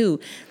me too.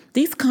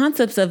 These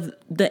concepts of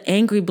the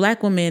angry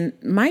black woman,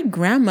 my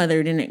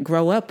grandmother didn't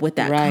grow up with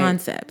that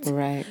concept.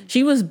 Right.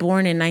 She was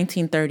born in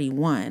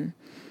 1931.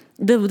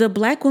 the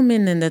black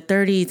women in the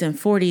 30s and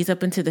 40s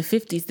up into the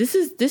 50s,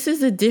 this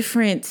is a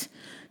different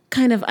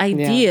kind of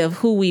idea of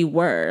who we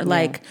were.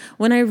 Like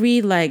when I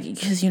read, like,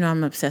 because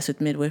I'm obsessed with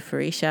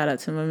midwifery, shout out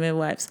to my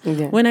midwives.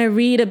 When I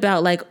read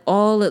about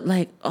all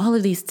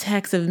of these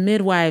texts of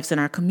midwives in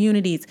our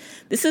communities,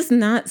 this is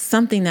not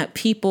something that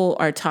people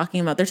are talking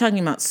about. They're talking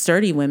about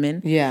sturdy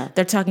women.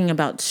 They're talking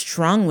about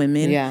strong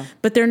women.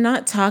 But they're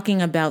not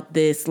talking about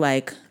this,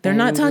 they're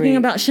not talking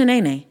about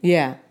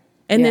Shanae.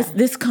 And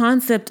this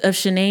concept of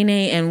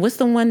Shanae, and what's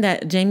the one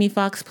that Jamie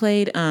Foxx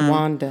played?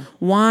 Wanda.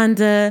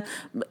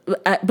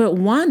 But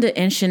Wanda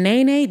and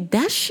Shanae,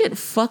 that shit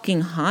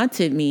fucking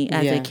haunted me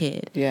as a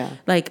kid.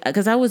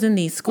 Because I was in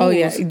these schools. Oh,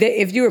 yeah.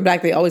 If you were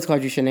black, they always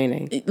called you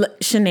Shanae.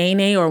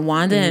 Shanae or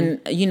Wanda,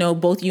 and,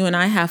 both you and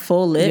I have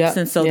full lips.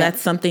 And so that's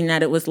something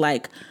that it was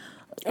like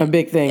a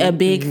big thing. A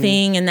big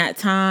thing in that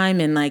time.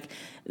 And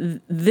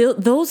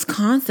those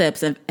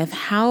concepts of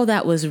how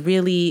that was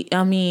really,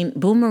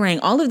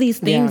 boomerang, all of these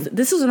things.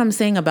 This is what I'm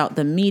saying about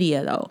the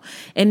media, though,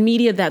 and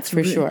media that's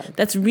for sure.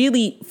 That's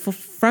really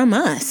from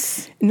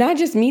us. Not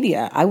just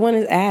media. I want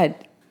to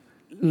add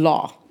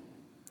law.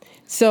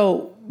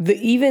 So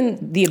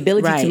the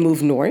ability to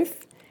move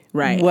north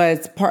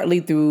was partly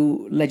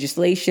through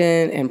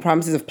legislation and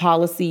promises of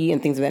policy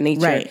and things of that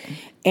nature.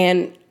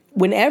 And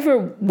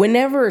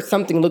whenever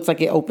something looks like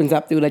it opens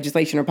up through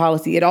legislation or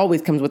policy, it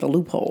always comes with a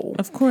loophole.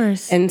 Of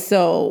course. And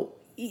so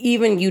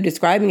even you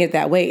describing it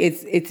that way,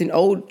 it's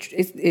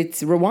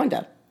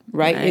Rwanda,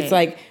 right? It's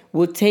like,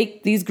 we'll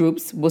take these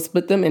groups, we'll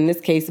split them, in this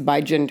case,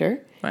 by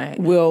gender.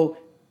 We'll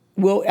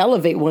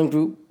elevate one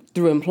group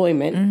through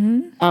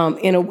employment,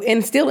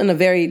 and still in a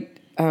very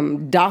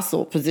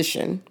docile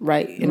position,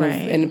 right?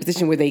 In a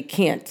position where they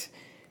can't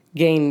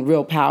gain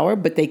real power,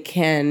 but they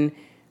can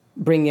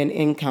bring in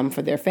income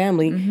for their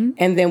family.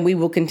 And then we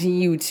will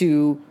continue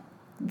to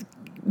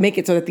make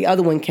it so that the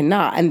other one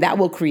cannot. And that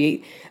will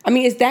create,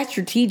 it's that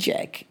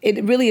strategic.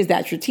 It really is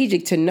that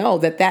strategic to know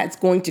that that's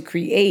going to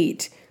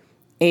create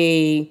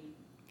a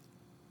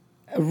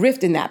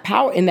rift in that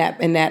power, in that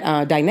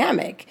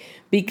dynamic.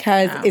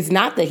 Because it's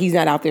not that he's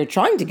not out there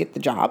trying to get the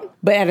job,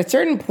 but at a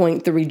certain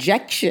point, the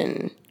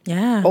rejection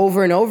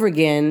over and over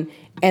again,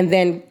 and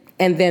then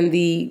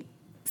the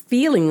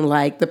feeling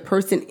like the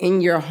person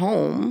in your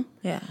home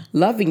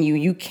loving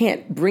you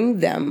can't bring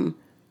them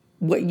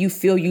what you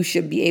feel you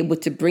should be able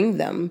to bring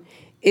them,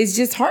 is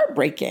just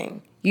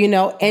heartbreaking,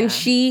 And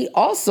she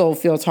also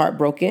feels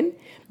heartbroken,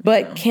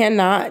 but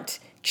cannot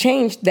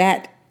change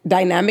that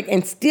dynamic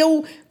and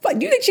still. Do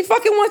you think she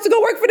fucking wants to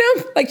go work for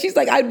them? Like, she's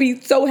like, I'd be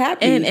so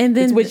happy. And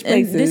then switch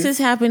places. This is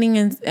happening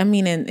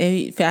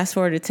and fast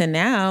forward to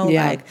now,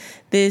 like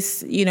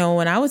this,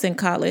 when I was in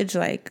college,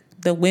 like,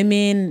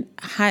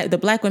 the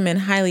black women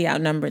highly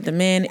outnumbered the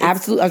men.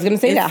 Absolutely. I was going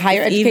to say that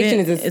higher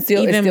education is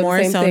still more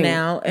the same so thing.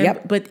 now.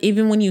 But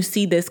even when you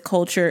see this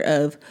culture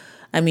of,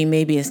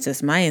 maybe it's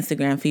just my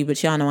Instagram feed,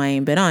 but y'all know I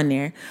ain't been on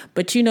there.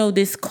 But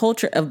this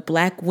culture of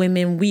black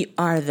women, we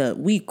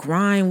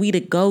grind, we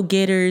the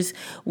go-getters,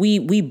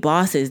 we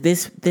bosses.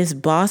 This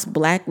boss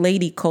black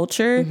lady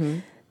culture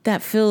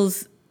that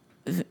feels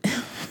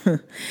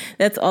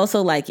that's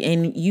also like,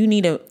 and you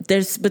need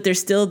there's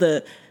still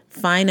the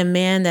find a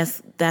man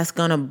that's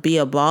gonna be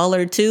a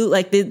baller too.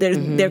 Like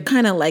they're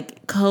kind of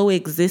like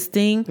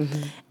coexisting,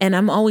 and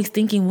I'm always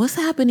thinking, what's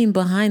happening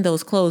behind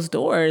those closed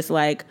doors?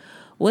 Like,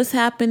 what's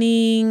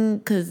happening?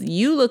 Because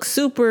you look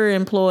super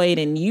employed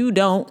and you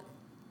don't.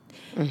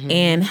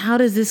 And how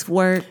does this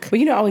work?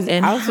 Well, I also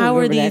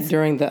remember that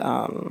during the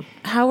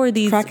how are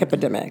these crack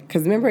epidemic?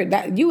 Because remember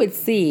that you would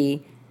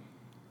see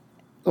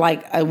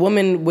like a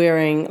woman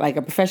wearing like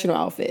a professional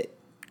outfit.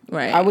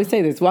 Right. I always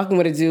say this, walking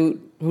with a dude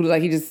who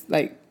like he just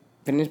like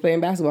finished playing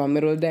basketball in the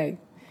middle of the day.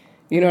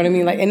 You know what I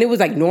mean? Like, and it was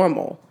like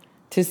normal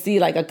to see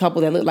like a couple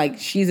that looked like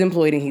she's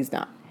employed and he's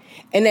not.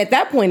 And at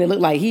that point, it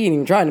looked like he ain't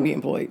even trying to be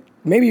employed.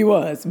 Maybe he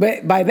was,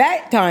 but by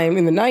that time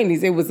in the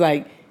 90s,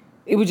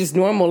 it was just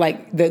normal.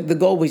 Like the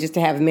goal was just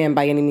to have men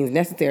by any means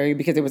necessary,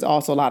 because there was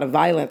also a lot of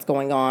violence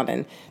going on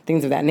and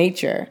things of that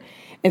nature.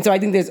 And so I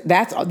think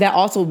that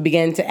also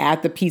began to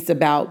add the piece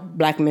about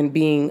black men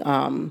being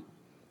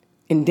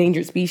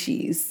endangered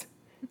species.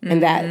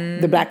 And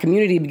that the black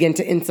community began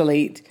to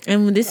insulate.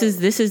 And this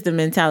is the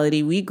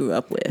mentality we grew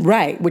up with.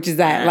 Right. Which is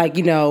that, like,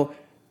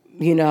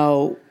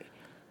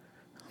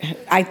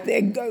 I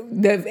think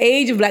the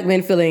age of black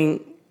men feeling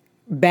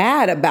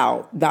bad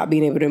about not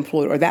being able to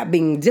employ, or that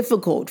being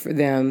difficult for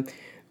them,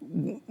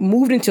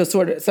 moved into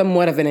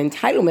somewhat of an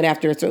entitlement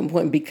after a certain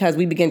point, because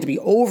we began to be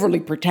overly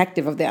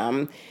protective of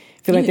them,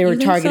 feel like they were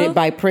targeted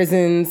by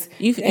prisons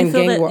and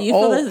gang war.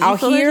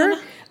 Out here,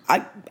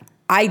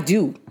 I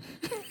do.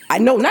 I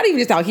know, not even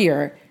just out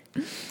here,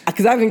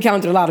 because I've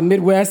encountered a lot of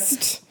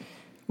Midwest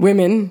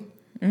women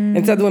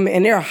and Southern women,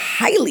 and they're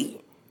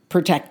highly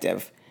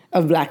protective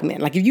of black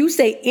men. Like, if you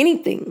say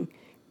anything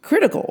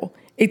critical,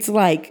 it's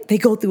like they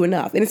go through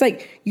enough. And it's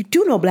like, you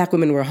do know black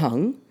women were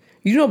hung.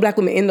 You do know black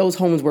women in those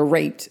homes were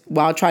raped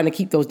while trying to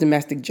keep those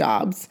domestic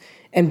jobs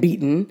and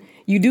beaten.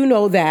 You do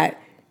know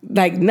that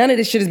Like, none of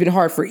this shit has been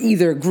hard for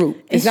either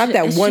group. It's not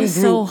that one group.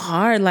 So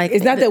hard. Like,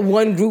 it's not that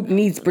one group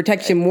needs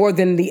protection more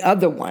than the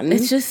other one.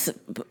 It's just,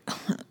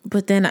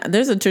 but then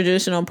there's a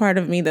traditional part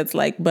of me that's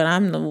like, but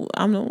I'm the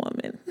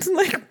woman.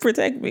 Like,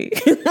 protect me.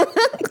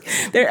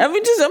 I'm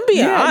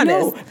being honest.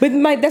 No,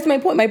 but that's my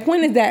point. My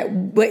point is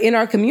that, but in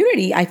our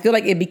community, I feel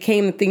like it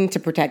became the thing to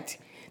protect.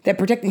 That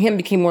protecting him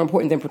became more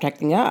important than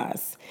protecting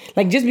us.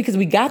 Like, just because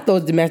we got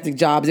those domestic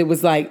jobs, it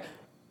was like,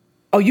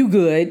 oh, you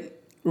good.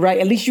 Right,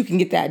 at least you can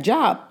get that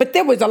job. But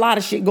there was a lot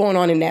of shit going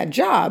on in that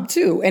job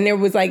too, and there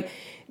was like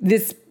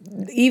this.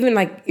 Even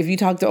like if you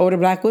talk to older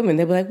black women,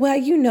 they'll be like, "Well, I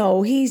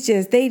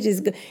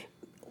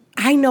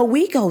know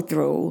we go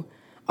through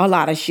a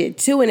lot of shit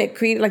too," and it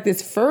created like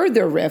this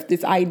further rift.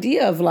 This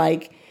idea of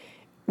like,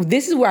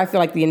 this is where I feel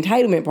like the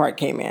entitlement part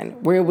came in,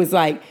 where it was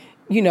like,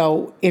 you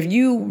know, if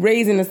you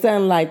raising a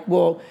son like,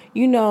 well,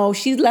 you know,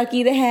 she's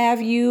lucky to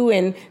have you,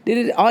 and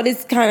all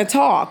this kind of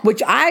talk,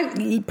 which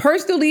I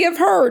personally have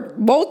heard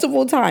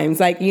multiple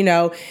times. Like,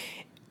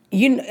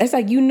 it's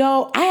like,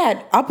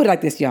 I'll put it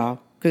like this,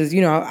 y'all, because,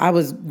 I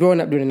was growing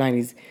up during the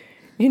 90s.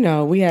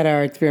 We had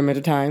our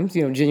experimental times.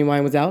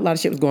 Genuine was out. A lot of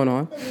shit was going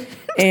on.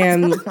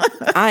 And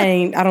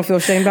I don't feel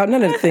ashamed about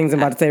none of the things I'm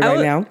about to say right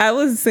now. I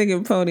was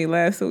singing Pony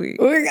last week.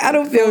 I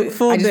don't feel,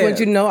 I just want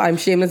you to know I'm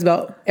shameless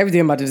about everything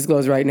I'm about to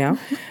disclose right now.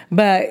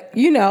 But,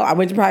 I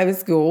went to private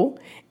school.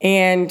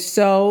 And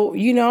so,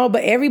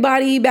 but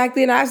everybody back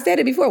then, I've said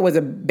it before, was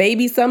a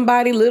baby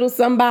somebody, little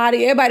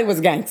somebody. Everybody was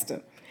a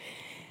gangster.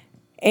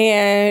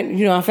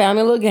 And, I found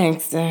a little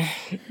gangster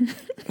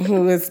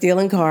who was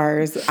stealing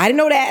cars. I didn't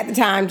know that at the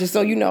time, just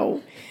so you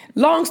know.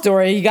 Long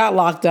story, he got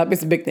locked up.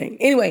 It's a big thing.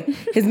 Anyway,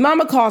 his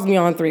mama calls me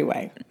on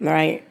three-way,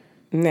 right?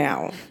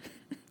 Now,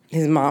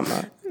 his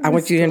mama, I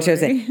want you to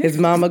say, his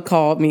mama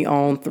called me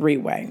on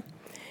three-way.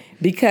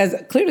 Because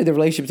clearly the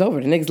relationship's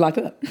over. The nigga's locked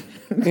up. You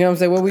know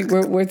what I'm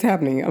saying? What's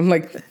happening? I'm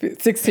like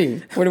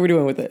 16. What are we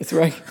doing with this,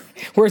 right?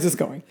 Where's this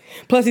going?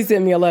 Plus, he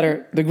sent me a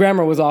letter. The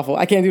grammar was awful.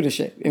 I can't do this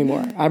shit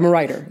anymore. I'm a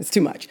writer. It's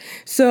too much.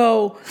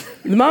 So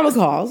the mama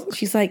calls.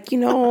 She's like, she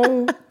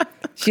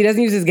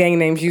doesn't use his gang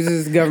name. She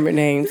uses his government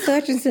name.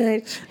 Such and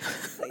such.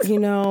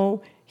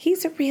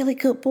 He's a really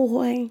good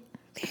boy.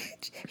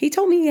 He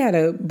told me he had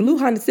a blue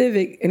Honda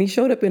Civic and he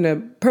showed up in a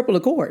purple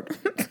Accord.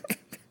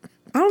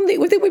 I don't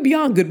think we're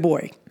beyond good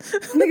boy.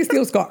 Nigga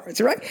steals cars,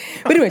 right?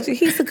 But anyway,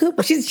 he's a good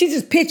boy. She's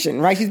just pitching,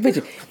 right? She's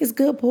pitching. He's a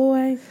good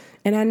boy.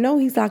 And I know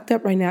he's locked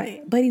up right now,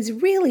 but he's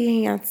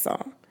really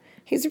handsome.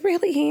 He's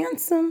really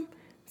handsome.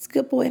 He's a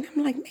good boy. And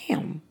I'm like,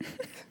 ma'am,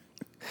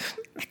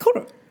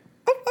 I'm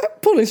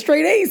pulling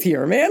straight A's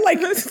here, man.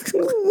 Like,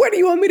 what do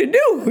you want me to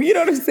do? You know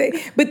what I'm saying?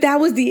 But that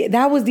was the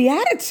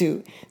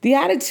attitude. The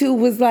attitude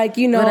was like,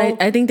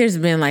 But I think there's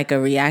been like a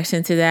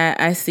reaction to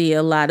that. I see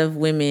a lot of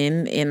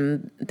women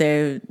in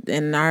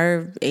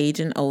our age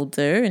and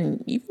older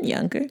and even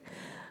younger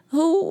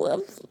who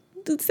have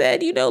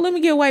said, let me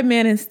get a white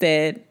man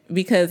instead,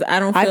 because I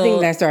don't feel... I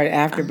think that started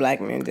after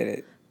black men did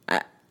it.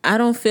 I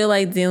don't feel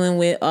like dealing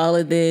with all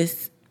of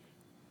this.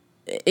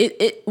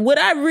 What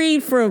I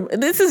read from,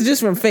 this is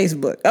just from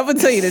Facebook. I'm gonna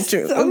tell you the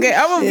truth. Okay,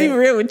 I'm gonna be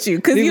real with you,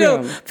 because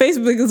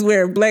Facebook is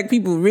where black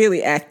people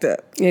really act up.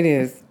 It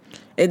is.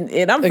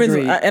 And I'm friends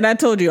with, and I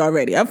told you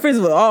already, I'm friends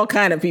with all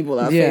kind of people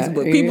on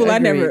Facebook. People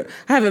I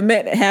haven't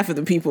met half of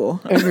the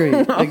people on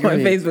my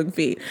Facebook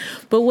feed.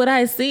 But what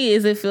I see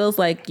is, it feels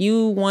like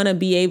you want to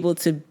be able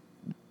to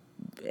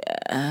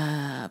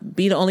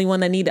be the only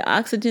one that need the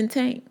oxygen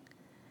tank.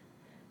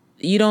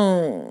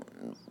 You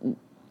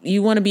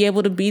want to be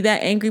able to be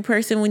that angry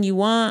person when you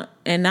want,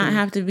 and not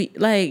have to be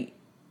like,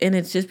 and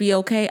it's just be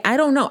okay. I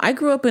don't know. I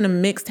grew up in a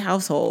mixed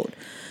household.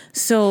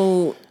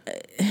 So,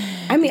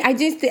 I mean, I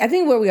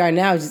think where we are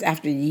now is just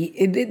after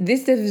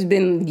this has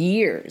been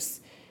years.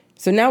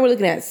 So now we're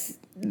looking at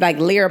like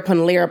layer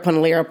upon layer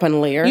upon layer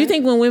upon layer. You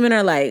think when women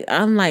are like,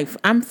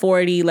 I'm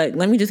 40, like,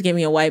 let me just get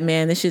me a white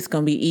man, this shit's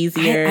gonna be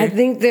easier. I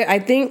think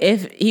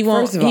if he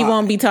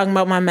won't be talking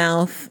about my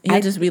mouth.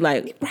 He'll just be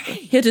like,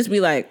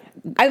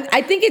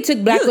 I think it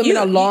took black women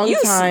a long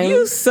time.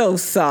 You so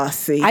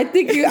saucy. I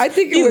think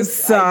it was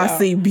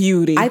saucy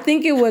beauty. I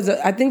think it was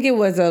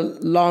a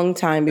long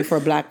time before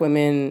black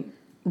women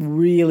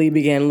really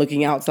began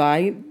looking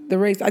outside the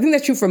race. I think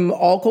that's true from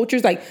all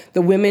cultures. Like,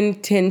 the women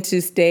tend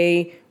to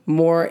stay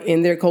more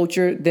in their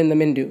culture than the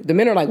men do. The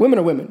men are like, women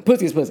are women.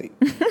 Pussy is pussy.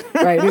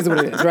 Right? It is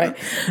what it is, right?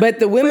 But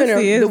the women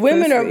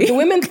the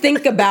women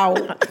think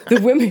about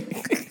the women.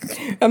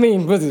 I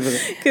mean, pussy is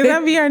pussy. Could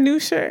that be our new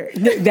shirt?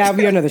 That'll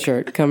be another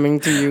shirt coming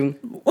to you.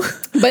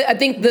 But I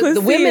think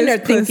the women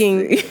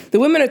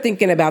are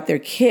thinking about their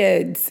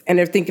kids, and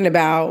they're thinking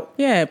about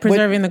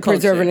preserving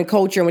the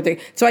culture and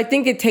so I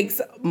think it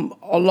takes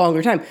a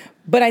longer time.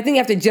 But I think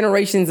after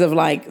generations of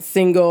like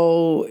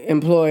single,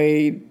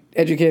 employed,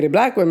 educated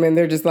black women,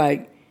 they're just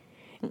like,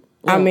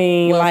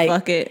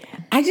 fuck it.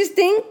 I just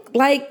think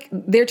like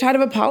they're tired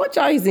of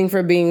apologizing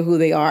for being who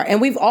they are,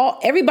 and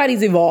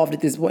everybody's evolved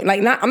at this point.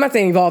 Like, I'm not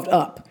saying evolved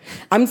up.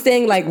 I'm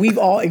saying like we've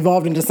all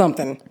evolved into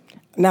something.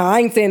 Now, I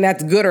ain't saying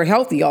that's good or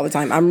healthy all the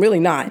time. I'm really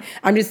not.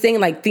 I'm just saying,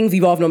 like, things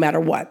evolve no matter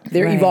what.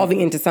 They're evolving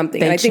into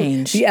something. And I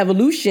think the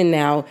evolution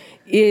now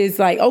is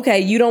like, okay,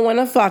 you don't want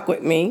to fuck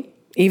with me,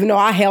 even though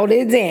I held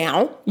it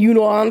down. You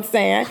know what I'm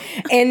saying?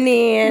 And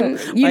then,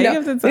 you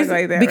have to talk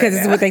like that because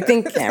this is what they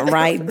think,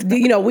 right?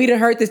 We done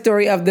heard the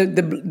story of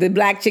the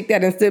black chick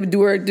that instead of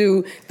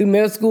do through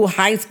middle school,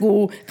 high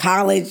school,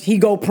 college, he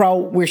go pro,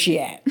 where she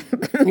at?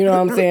 You know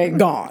what I'm saying?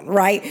 Gone,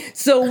 right?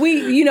 So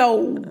we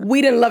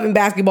didn't love and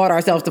basketball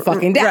ourselves to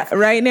fucking death.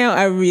 Right now,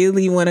 I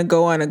really want to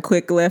go on a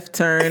quick left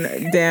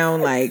turn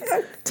down, like,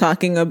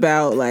 talking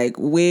about, like,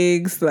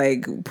 wigs,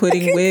 like,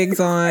 putting wigs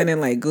on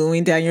and, like,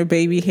 gluing down your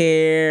baby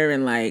hair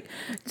and, like,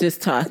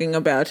 just talking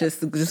about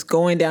just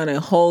going down a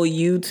whole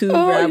YouTube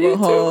rabbit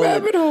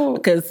hole.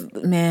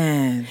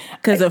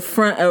 Because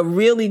a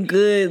really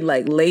good,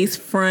 like, lace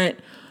front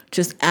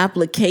just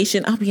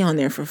application, I'll be on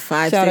there for 5-6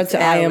 hours. Shout out to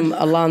I Am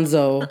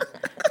Alonzo.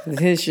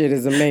 His shit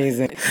is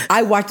amazing.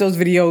 I watch those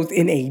videos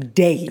in a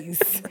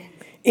daze.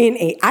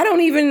 I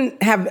don't even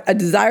have a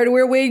desire to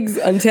wear wigs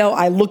until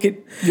I look at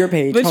your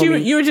page. But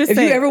homie. you were just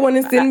saying, if you ever want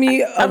to send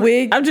me a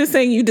wig, I'm just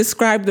saying you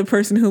described the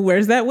person who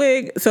wears that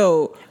wig.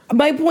 So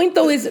my point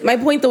though is it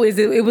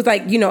was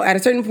like, at a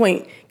certain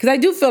point, because I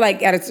do feel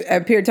like at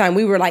a period of time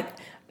we were like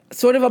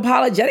sort of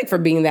apologetic for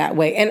being that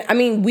way, and I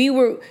mean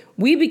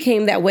we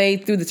became that way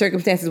through the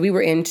circumstances we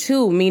were in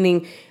too.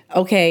 Meaning,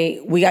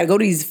 okay, we got to go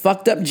to these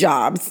fucked up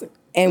jobs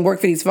and work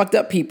for these fucked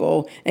up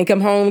people and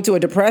come home to a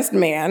depressed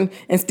man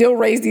and still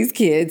raise these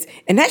kids.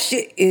 And that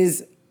shit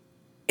is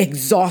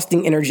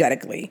exhausting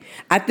energetically.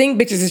 I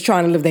think bitches is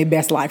trying to live their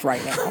best life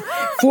right now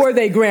for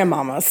their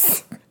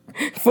grandmamas.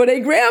 For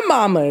their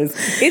grandmamas.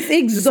 It's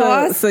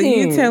exhausting. So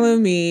you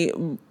telling me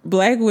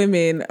black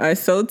women are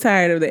so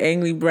tired of the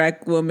angry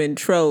black woman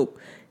trope,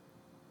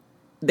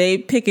 they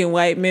picking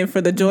white men for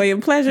the joy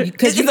and pleasure?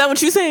 Is that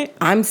what you're saying?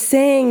 I'm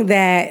saying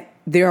that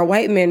there are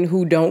white men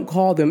who don't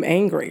call them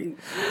angry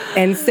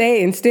and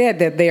say instead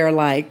that they are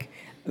like,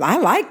 I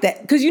like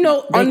that. Because,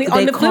 on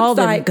the flip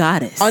side,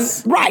 goddess.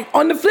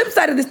 On the flip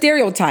side of the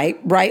stereotype,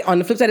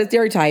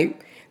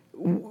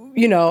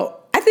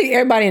 I think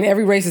everybody in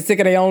every race is sick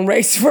of their own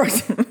race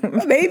first.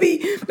 maybe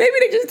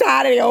they just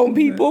tired of their own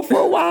people for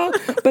a while.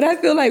 But I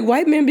feel like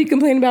white men be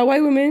complaining about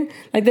white women,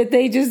 like that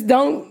they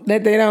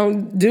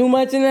don't do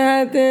much in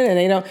nothing, and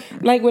they don't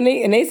like when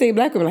they say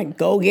black women like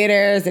go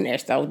getters, and they're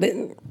so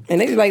and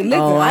they be like,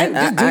 listen,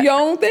 just do your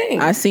own thing.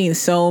 I've seen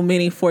so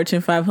many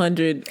Fortune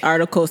 500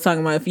 articles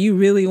talking about if you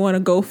really want to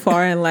go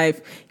far in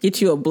life,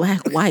 get you a black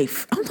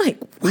wife. I'm like,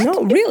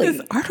 what is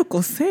this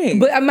article saying?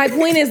 But my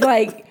point is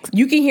like,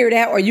 you can hear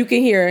that, or you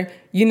can hear,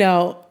 I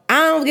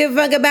don't give a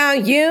fuck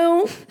about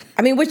you.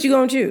 I mean, what you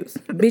gonna choose?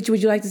 Bitch,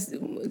 would you like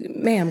to,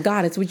 ma'am,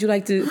 goddess, would you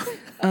like to,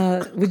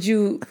 would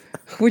you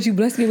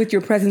bless me with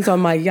your presence on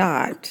my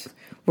yacht,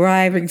 where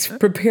I've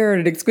prepared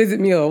an exquisite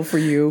meal for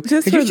you,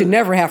 because you should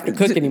never have to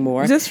cook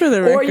anymore. Just for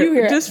the record. Or you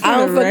hear, I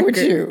don't fuck with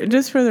you.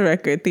 Just for the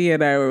record, Thea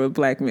and I were with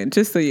black men,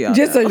 just so y'all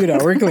Just know. so you know,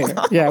 we're clear.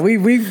 Yeah,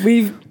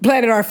 we've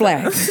planted our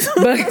flags.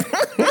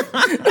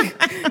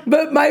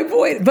 But my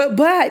point, but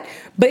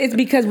it's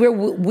because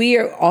we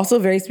are also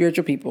very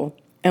spiritual people,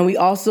 and we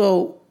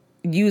also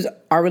use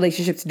our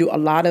relationships to do a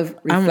lot of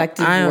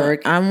reflective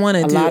work. I want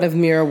to do a lot of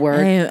mirror work.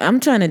 I'm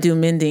trying to do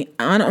mending.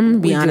 I'm gonna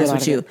be honest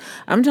with you.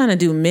 I'm trying to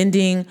do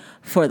mending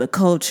for the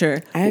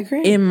culture. I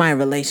agree. In my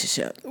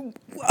relationship. 100%.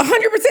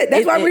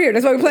 That's why we're here.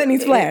 That's why we're planting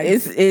these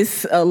flags.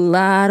 It's a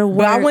lot of work.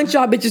 But I want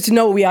y'all bitches to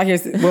know what we out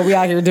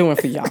here doing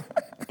for y'all.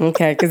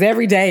 Okay, because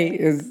every day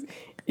is.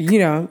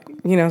 Some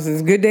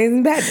good days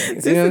and bad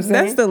days. You know what I'm saying?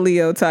 That's the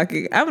Leo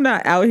talking. I'm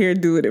not out here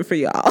doing it for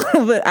y'all,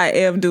 but I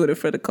am doing it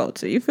for the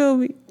culture. You feel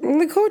me?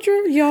 The culture,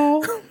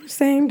 y'all,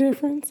 same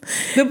difference.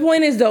 The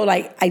point is, though,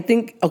 like, I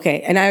think,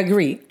 okay, and I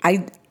agree.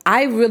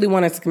 I really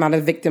want us to come out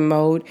of victim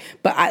mode,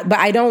 but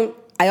I don't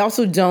like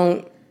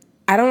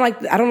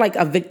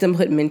a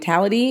victimhood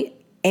mentality.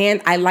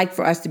 And I like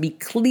for us to be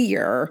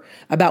clear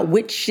about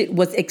which shit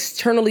was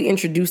externally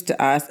introduced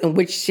to us and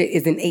which shit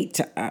is innate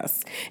to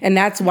us. And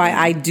that's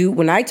why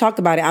when I talk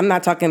about it, I'm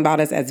not talking about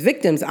us as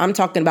victims. I'm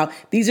talking about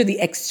these are the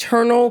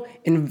external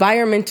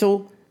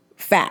environmental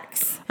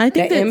facts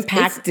that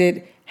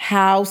impacted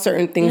how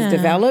certain things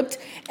developed.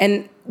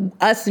 And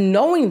us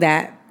knowing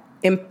that,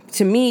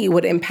 to me,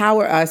 would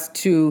empower us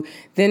to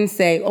then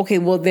say, okay,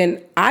 well,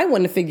 then I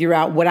want to figure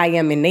out what I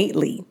am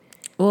innately.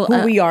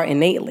 Who we are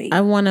innately. I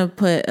want to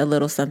put a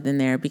little something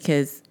there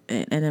because,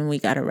 and then we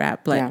got to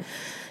wrap. But,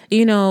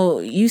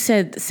 you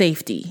said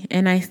safety.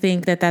 And I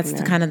think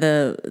that's kind of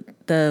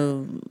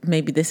the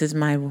maybe this is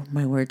my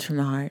words from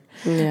the heart.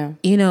 Yeah.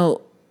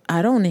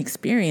 I don't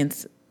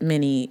experience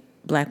many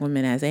black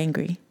women as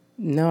angry.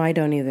 No, I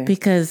don't either.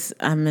 Because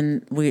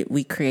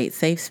we create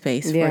safe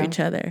space for each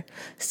other.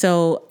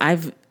 So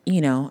I've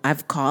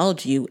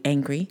called you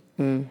angry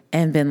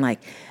and been like,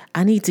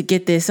 I need to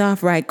get this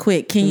off right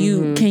quick. Can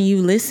you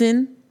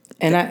listen?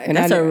 And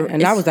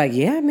I was like,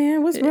 yeah,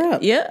 man, what's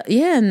up? Yeah,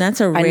 and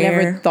that's a rare. I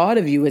never thought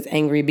of you as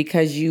angry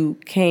because you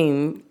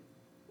came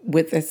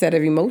with a set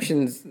of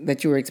emotions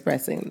that you were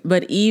expressing.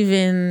 But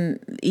even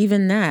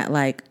that,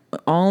 like,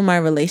 all my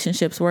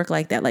relationships work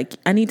like that. Like,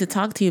 I need to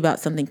talk to you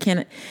about something.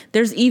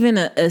 There's even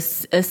a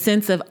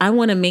sense of, I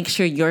want to make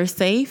sure you're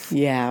safe.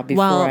 Yeah.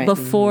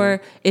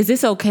 Before, is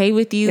this okay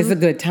with you? It's a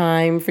good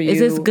time for you. Is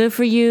this good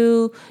for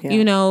you? Yeah.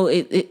 You know,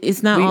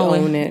 it's not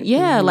always. Own it.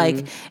 Yeah.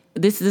 Like,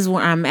 this is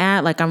where I'm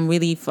at. Like, I'm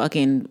really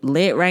fucking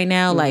lit right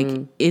now. Like,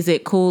 is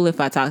it cool if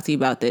I talk to you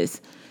about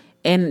this?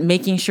 And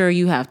making sure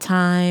you have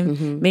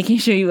time, making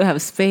sure you have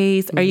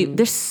space.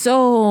 There's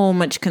so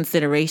much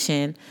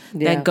consideration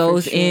that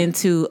goes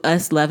into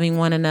us loving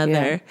one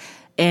another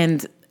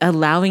and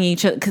allowing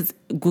each other.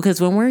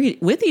 Because when we're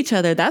with each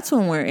other, that's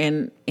when we're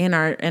in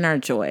our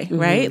joy,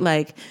 right?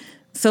 Like,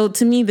 so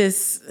to me,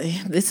 this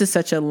is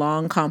such a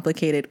long,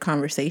 complicated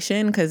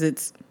conversation because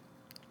it's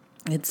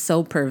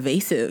so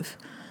pervasive,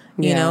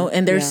 you know.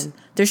 And there's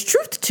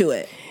truth to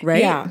it, right?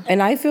 Yeah,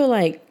 and I feel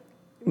like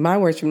my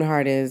words from the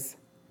heart is,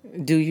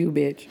 do you,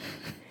 bitch.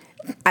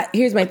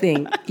 Here's my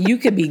thing. You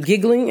could be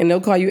giggling and they'll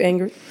call you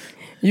angry.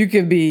 You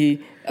could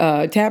be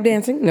tap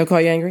dancing and they'll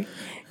call you angry.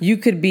 You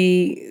could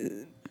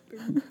be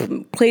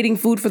plating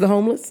food for the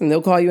homeless and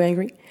they'll call you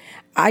angry.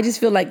 I just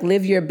feel like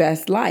live your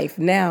best life.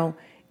 Now,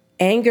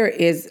 anger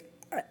is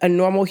a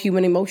normal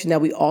human emotion that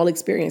we all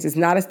experience. It's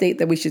not a state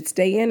that we should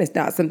stay in. It's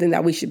not something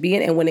that we should be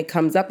in. And when it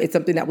comes up, it's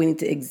something that we need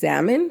to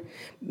examine,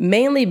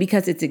 mainly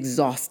because it's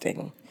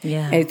exhausting.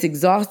 Yeah. And it's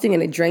exhausting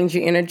and it drains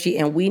your energy,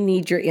 and we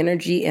need your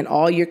energy and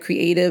all your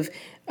creative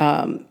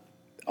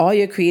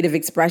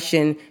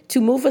expression to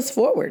move us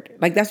forward.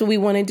 Like, that's what we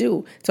want to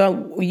do.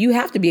 So you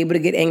have to be able to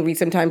get angry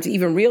sometimes to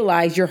even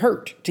realize you're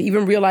hurt, to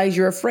even realize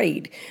you're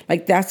afraid.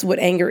 Like, that's what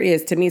anger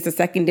is. To me, it's a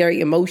secondary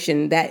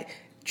emotion that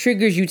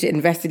triggers you to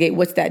investigate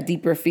what's that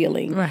deeper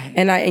feeling. Right.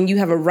 And you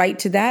have a right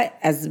to that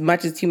as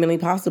much as humanly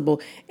possible.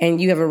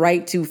 And you have a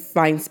right to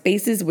find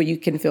spaces where you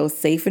can feel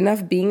safe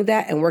enough being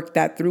that and work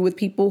that through with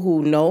people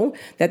who know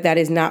that that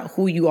is not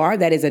who you are.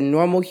 That is a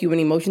normal human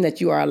emotion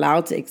that you are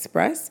allowed to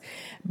express.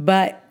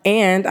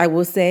 And I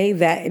will say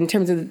that in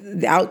terms of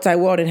the outside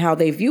world and how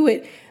they view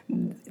it,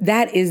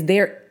 that is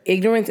their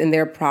ignorance and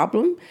their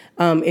problem.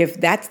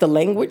 If that's the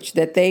language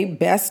that they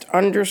best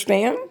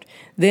understand,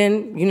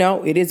 then, you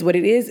know, it is what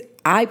it is.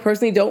 I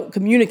personally don't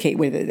communicate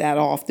with it that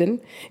often.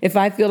 If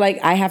I feel like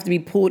I have to be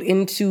pulled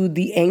into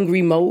the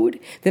angry mode,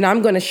 then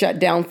I'm going to shut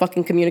down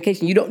fucking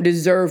communication. You don't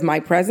deserve my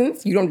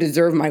presence. You don't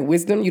deserve my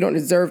wisdom. You don't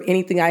deserve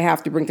anything I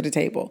have to bring to the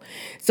table.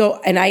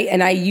 So, and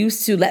I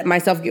used to let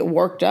myself get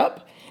worked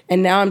up.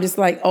 And now I'm just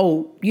like,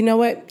 oh, you know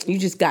what? You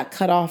just got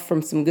cut off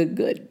from some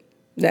good.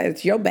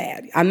 That's your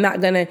bad. I'm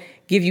not going to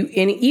give you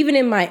any, even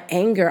in my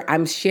anger,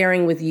 I'm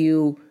sharing with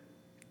you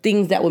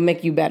things that will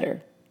make you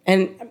better.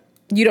 And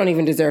you don't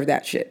even deserve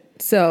that shit.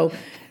 So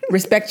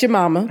respect your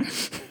mama.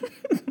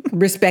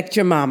 Respect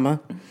your mama.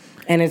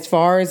 And as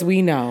far as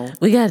we know,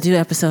 we got to do an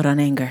episode on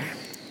anger.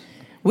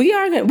 We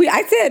are going to.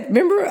 I said,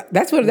 remember,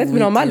 that's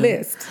been on my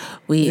list.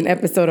 An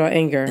episode on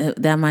anger.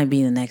 That might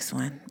be the next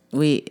one.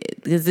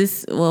 Because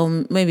this, well,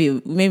 maybe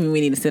we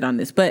need to sit on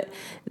this, but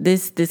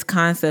this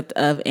concept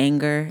of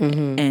anger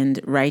and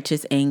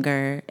righteous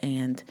anger,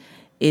 and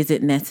is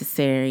it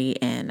necessary?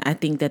 And I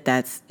think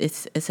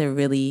it's a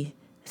really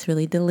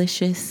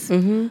delicious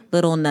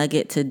little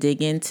nugget to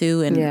dig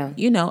into. And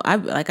you know,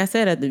 like I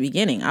said at the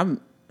beginning,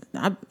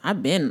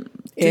 I've been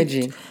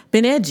edgy.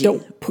 Been edgy.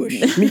 Don't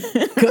push me,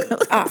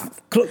 'cause I'm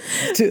close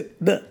to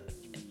the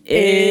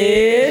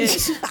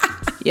edge.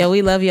 Yeah,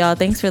 we love y'all.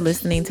 Thanks for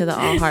listening to the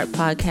All Heart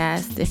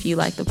Podcast. If you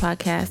like the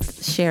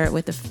podcast, share it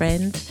with a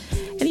friend.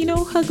 And, you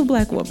know, hug a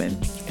Black woman.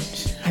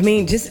 I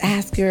mean, just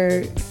ask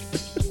her,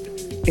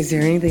 is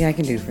there anything I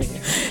can do for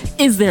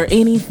you? Is there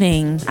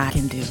anything I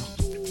can do?